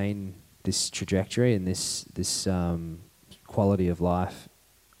maintain this trajectory and this quality of life,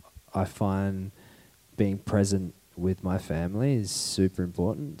 I find being present with my family is super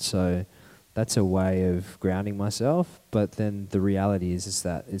important. So that's a way of grounding myself. But then the reality is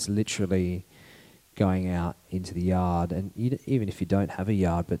that it's literally going out into the yard, and even if you don't have a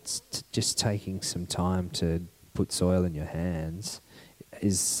yard, but just taking some time to put soil in your hands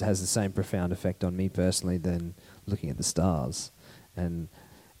has the same profound effect on me personally than looking at the stars. And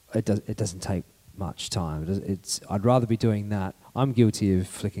it doesn't take much time. I'd rather be doing that. I'm guilty of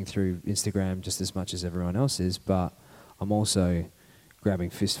flicking through Instagram just as much as everyone else is, but I'm also grabbing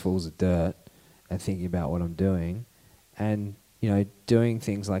fistfuls of dirt and thinking about what I'm doing, and doing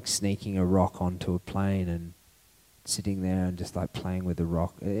things like sneaking a rock onto a plane and sitting there and just like playing with the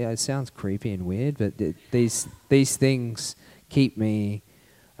rock. It sounds creepy and weird, but these things keep me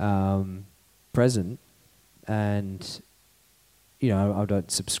present. And, you know, I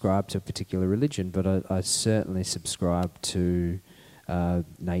don't subscribe to a particular religion, but I certainly subscribe to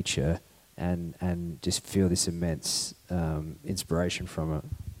nature and just feel this immense inspiration from it.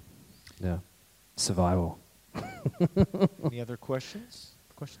 Yeah. Survival. Any other questions?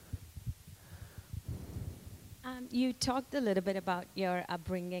 You talked a little bit about your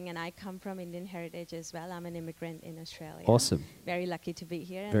upbringing, and I come from Indian heritage as well. I'm an immigrant in Australia. Awesome. Very lucky to be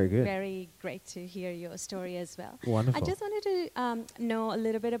here. Very good. Very great to hear your story as well. Wonderful. I just wanted to know a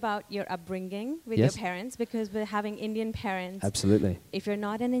little bit about your upbringing with Yes. your parents, because we're having Indian parents. Absolutely. If you're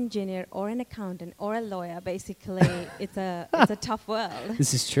not an engineer or an accountant or a lawyer, basically it's a tough world.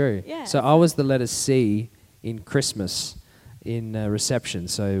 This is true. Yeah. So I was the letter C in Christmas in reception.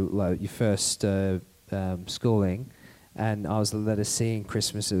 So like your first schooling, and I was the letter C in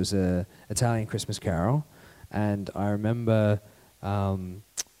Christmas. It was a Italian Christmas carol, and I remember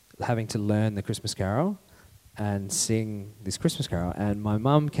having to learn the Christmas carol and sing this Christmas carol. And my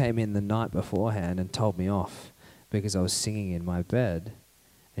mum came in the night beforehand and told me off because I was singing in my bed,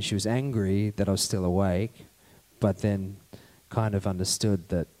 and she was angry that I was still awake, but then kind of understood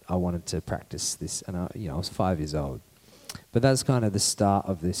that I wanted to practice this, and I was 5 years old. But that's kind of the start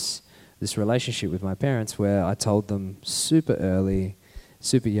of this relationship with my parents, where I told them super early,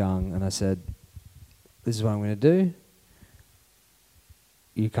 super young, and I said, this is what I'm going to do.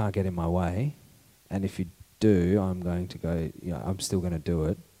 You can't get in my way, and if you do, I'm going to go, I'm still going to do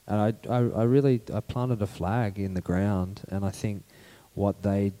it. And I planted a flag in the ground, and I think what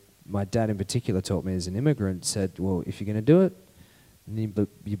my dad in particular taught me as an immigrant, said, well, if you're going to do it,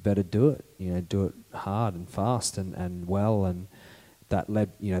 you better do it. Do it hard and fast and well, and that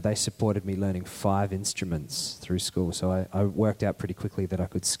led, they supported me learning 5 instruments through school. So I worked out pretty quickly that I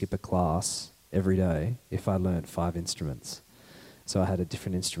could skip a class every day if I learned 5 instruments. So I had a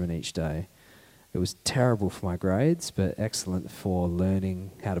different instrument each day. It was terrible for my grades, but excellent for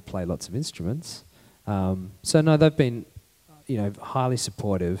learning how to play lots of instruments. So no, they've been, highly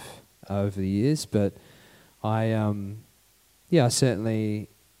supportive over the years, but I certainly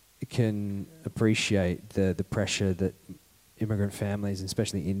can appreciate the pressure that immigrant families,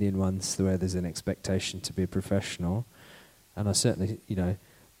 especially Indian ones, where there's an expectation to be a professional. And I certainly,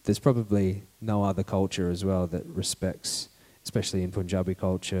 there's probably no other culture as well that respects, especially in Punjabi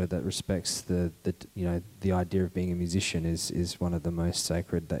culture, that respects the idea of being a musician is one of the most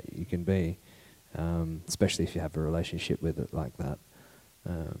sacred that you can be, especially if you have a relationship with it like that.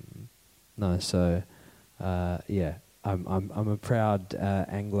 I'm a proud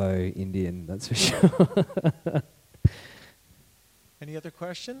Anglo-Indian, that's for sure. Any other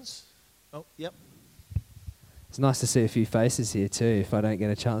questions? Oh, yep. It's nice to see a few faces here too, if I don't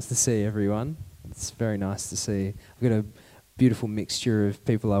get a chance to see everyone. It's very nice to see. I've got a beautiful mixture of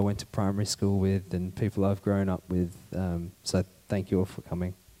people I went to primary school with and people I've grown up with. So thank you all for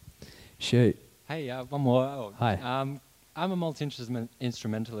coming. Shoot. Hey, one more. Oh, hi. I'm a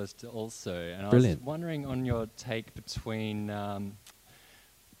multi-instrumentalist also, and Brilliant. I was wondering on your take between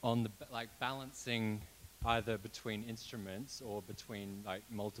balancing either between instruments or between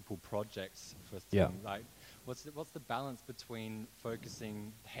multiple projects for things. Yeah. What's the balance between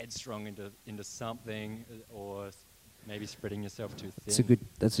focusing headstrong into something or maybe spreading yourself too thin?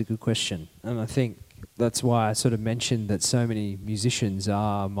 That's a good question, and I think that's why I sort of mentioned that so many musicians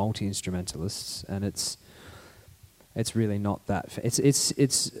are multi-instrumentalists, and it's really not that.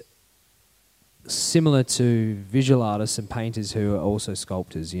 It's similar to visual artists and painters who are also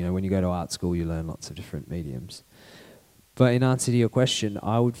sculptors. When you go to art school, you learn lots of different mediums. But in answer to your question,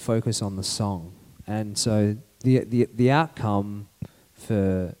 I would focus on the song. And so the outcome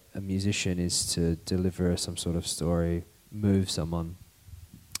for a musician is to deliver some sort of story, move someone.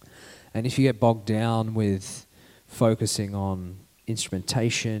 And if you get bogged down with focusing on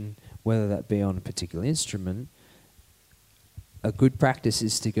instrumentation, whether that be on a particular instrument, a good practice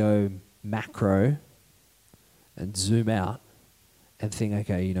is to go macro and zoom out and think,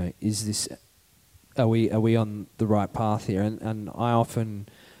 okay, is this, are we on the right path here? And I often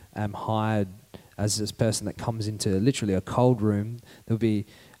am hired as this person that comes into literally a cold room. There'll be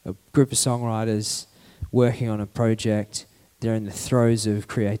a group of songwriters working on a project. They're in the throes of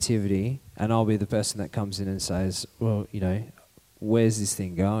creativity, and I'll be the person that comes in and says, well, where's this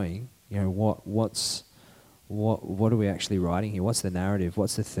thing going? What are we actually writing here? What's the narrative?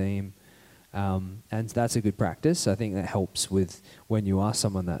 What's the theme? And that's a good practice. I think that helps with when you are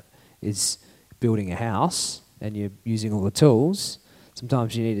someone that is building a house and you're using all the tools.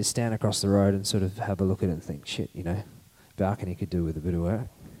 Sometimes you need to stand across the road and sort of have a look at it and think, shit, balcony could do with a bit of work.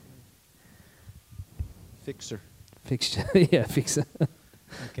 Fixer. fixture. Yeah, fixer.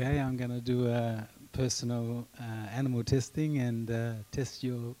 Okay, I'm going to do personal animal testing and test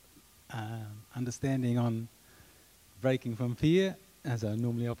your understanding on breaking from fear, as I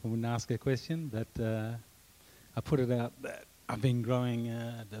normally often wouldn't ask a question, but I put it out that I've been growing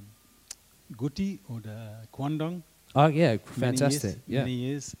the guti or the kwandong. Oh yeah, fantastic. Many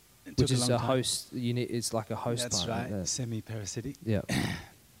years. It Which took is long a time. host. It's like a host That's plant. right, Like that. semi-parasitic. Yeah.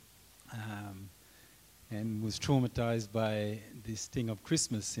 And was traumatized by this thing of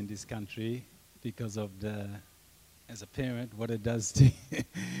Christmas in this country because of the, as a parent, what it does to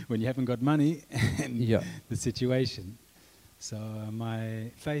when you haven't got money and Yeah. the situation. So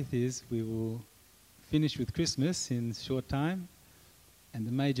my faith is we will finish with Christmas in short time, and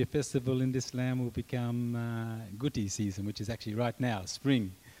the major festival in this land will become Guti season, which is actually right now,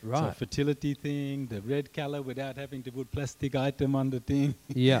 spring. So Right. fertility thing, the red color without having to put plastic item on the thing.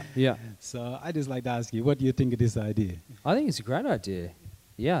 Yeah. Yeah. So I just like to ask you, what do you think of this idea? I think it's a great idea.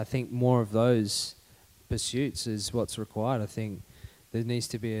 Yeah, I think more of those pursuits is what's required. I think there needs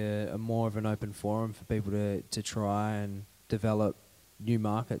to be a more of an open forum for people to try and develop new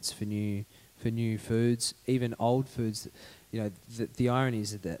markets for new foods, even old foods. You know, the irony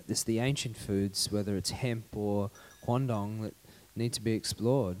is that it's the ancient foods, whether it's hemp or kwandong, that need to be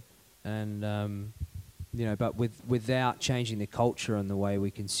explored. And you know, but without changing the culture and the way we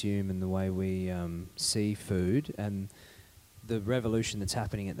consume and the way we see food, and the revolution that's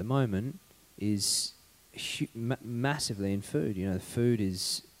happening at the moment is massively in food. You know, food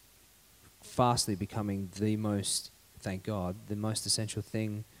is fastly becoming the most, thank God, the most essential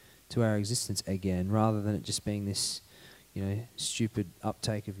thing to our existence again, rather than it just being this, you know, stupid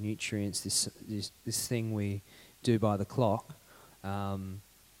uptake of nutrients, this thing we do by the clock.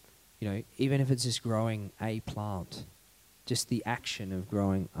 You know, even if it's just growing a plant, just the action of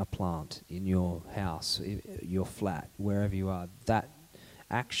growing a plant in your house, your flat, wherever you are, that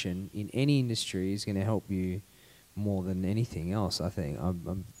action in any industry is going to help you more than anything else, I think.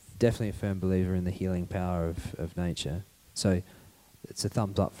 I'm definitely a firm believer in the healing power of nature. So it's a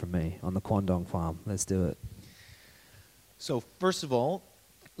thumbs up from me on the Kwandong farm. Let's do it. So first of all,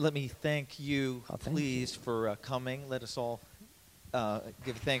 let me thank you, Oh, thank please, for coming. Let us all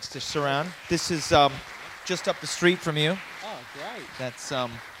give thanks to Saran. This is just up the street from you. Oh, great. That's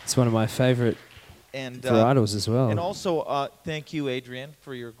It's one of my favorite and varietals as well. and also thank you, Adrian,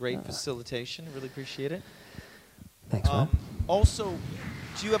 for your great facilitation. Really appreciate it. Thanks, man. Also,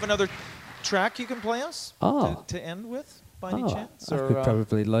 do you have another track you can play us Oh. to end with, by any chance? I could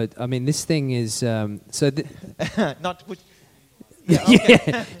probably load. I mean, this thing is so. Not. Which,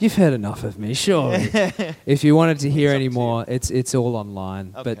 Yeah, you've heard enough of me, sure. If you wanted to hear It's up any to more, it's all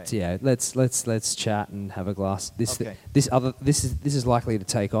online. But Okay. yeah, let's chat and have a glass. Okay. This is likely to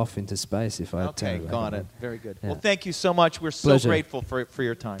take off into space if I Okay, turn it back got on. it. Very good. Yeah. Well, thank you so much. We're so Pleasure. grateful for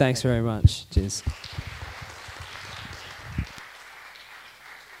your time. Thanks very much. Cheers.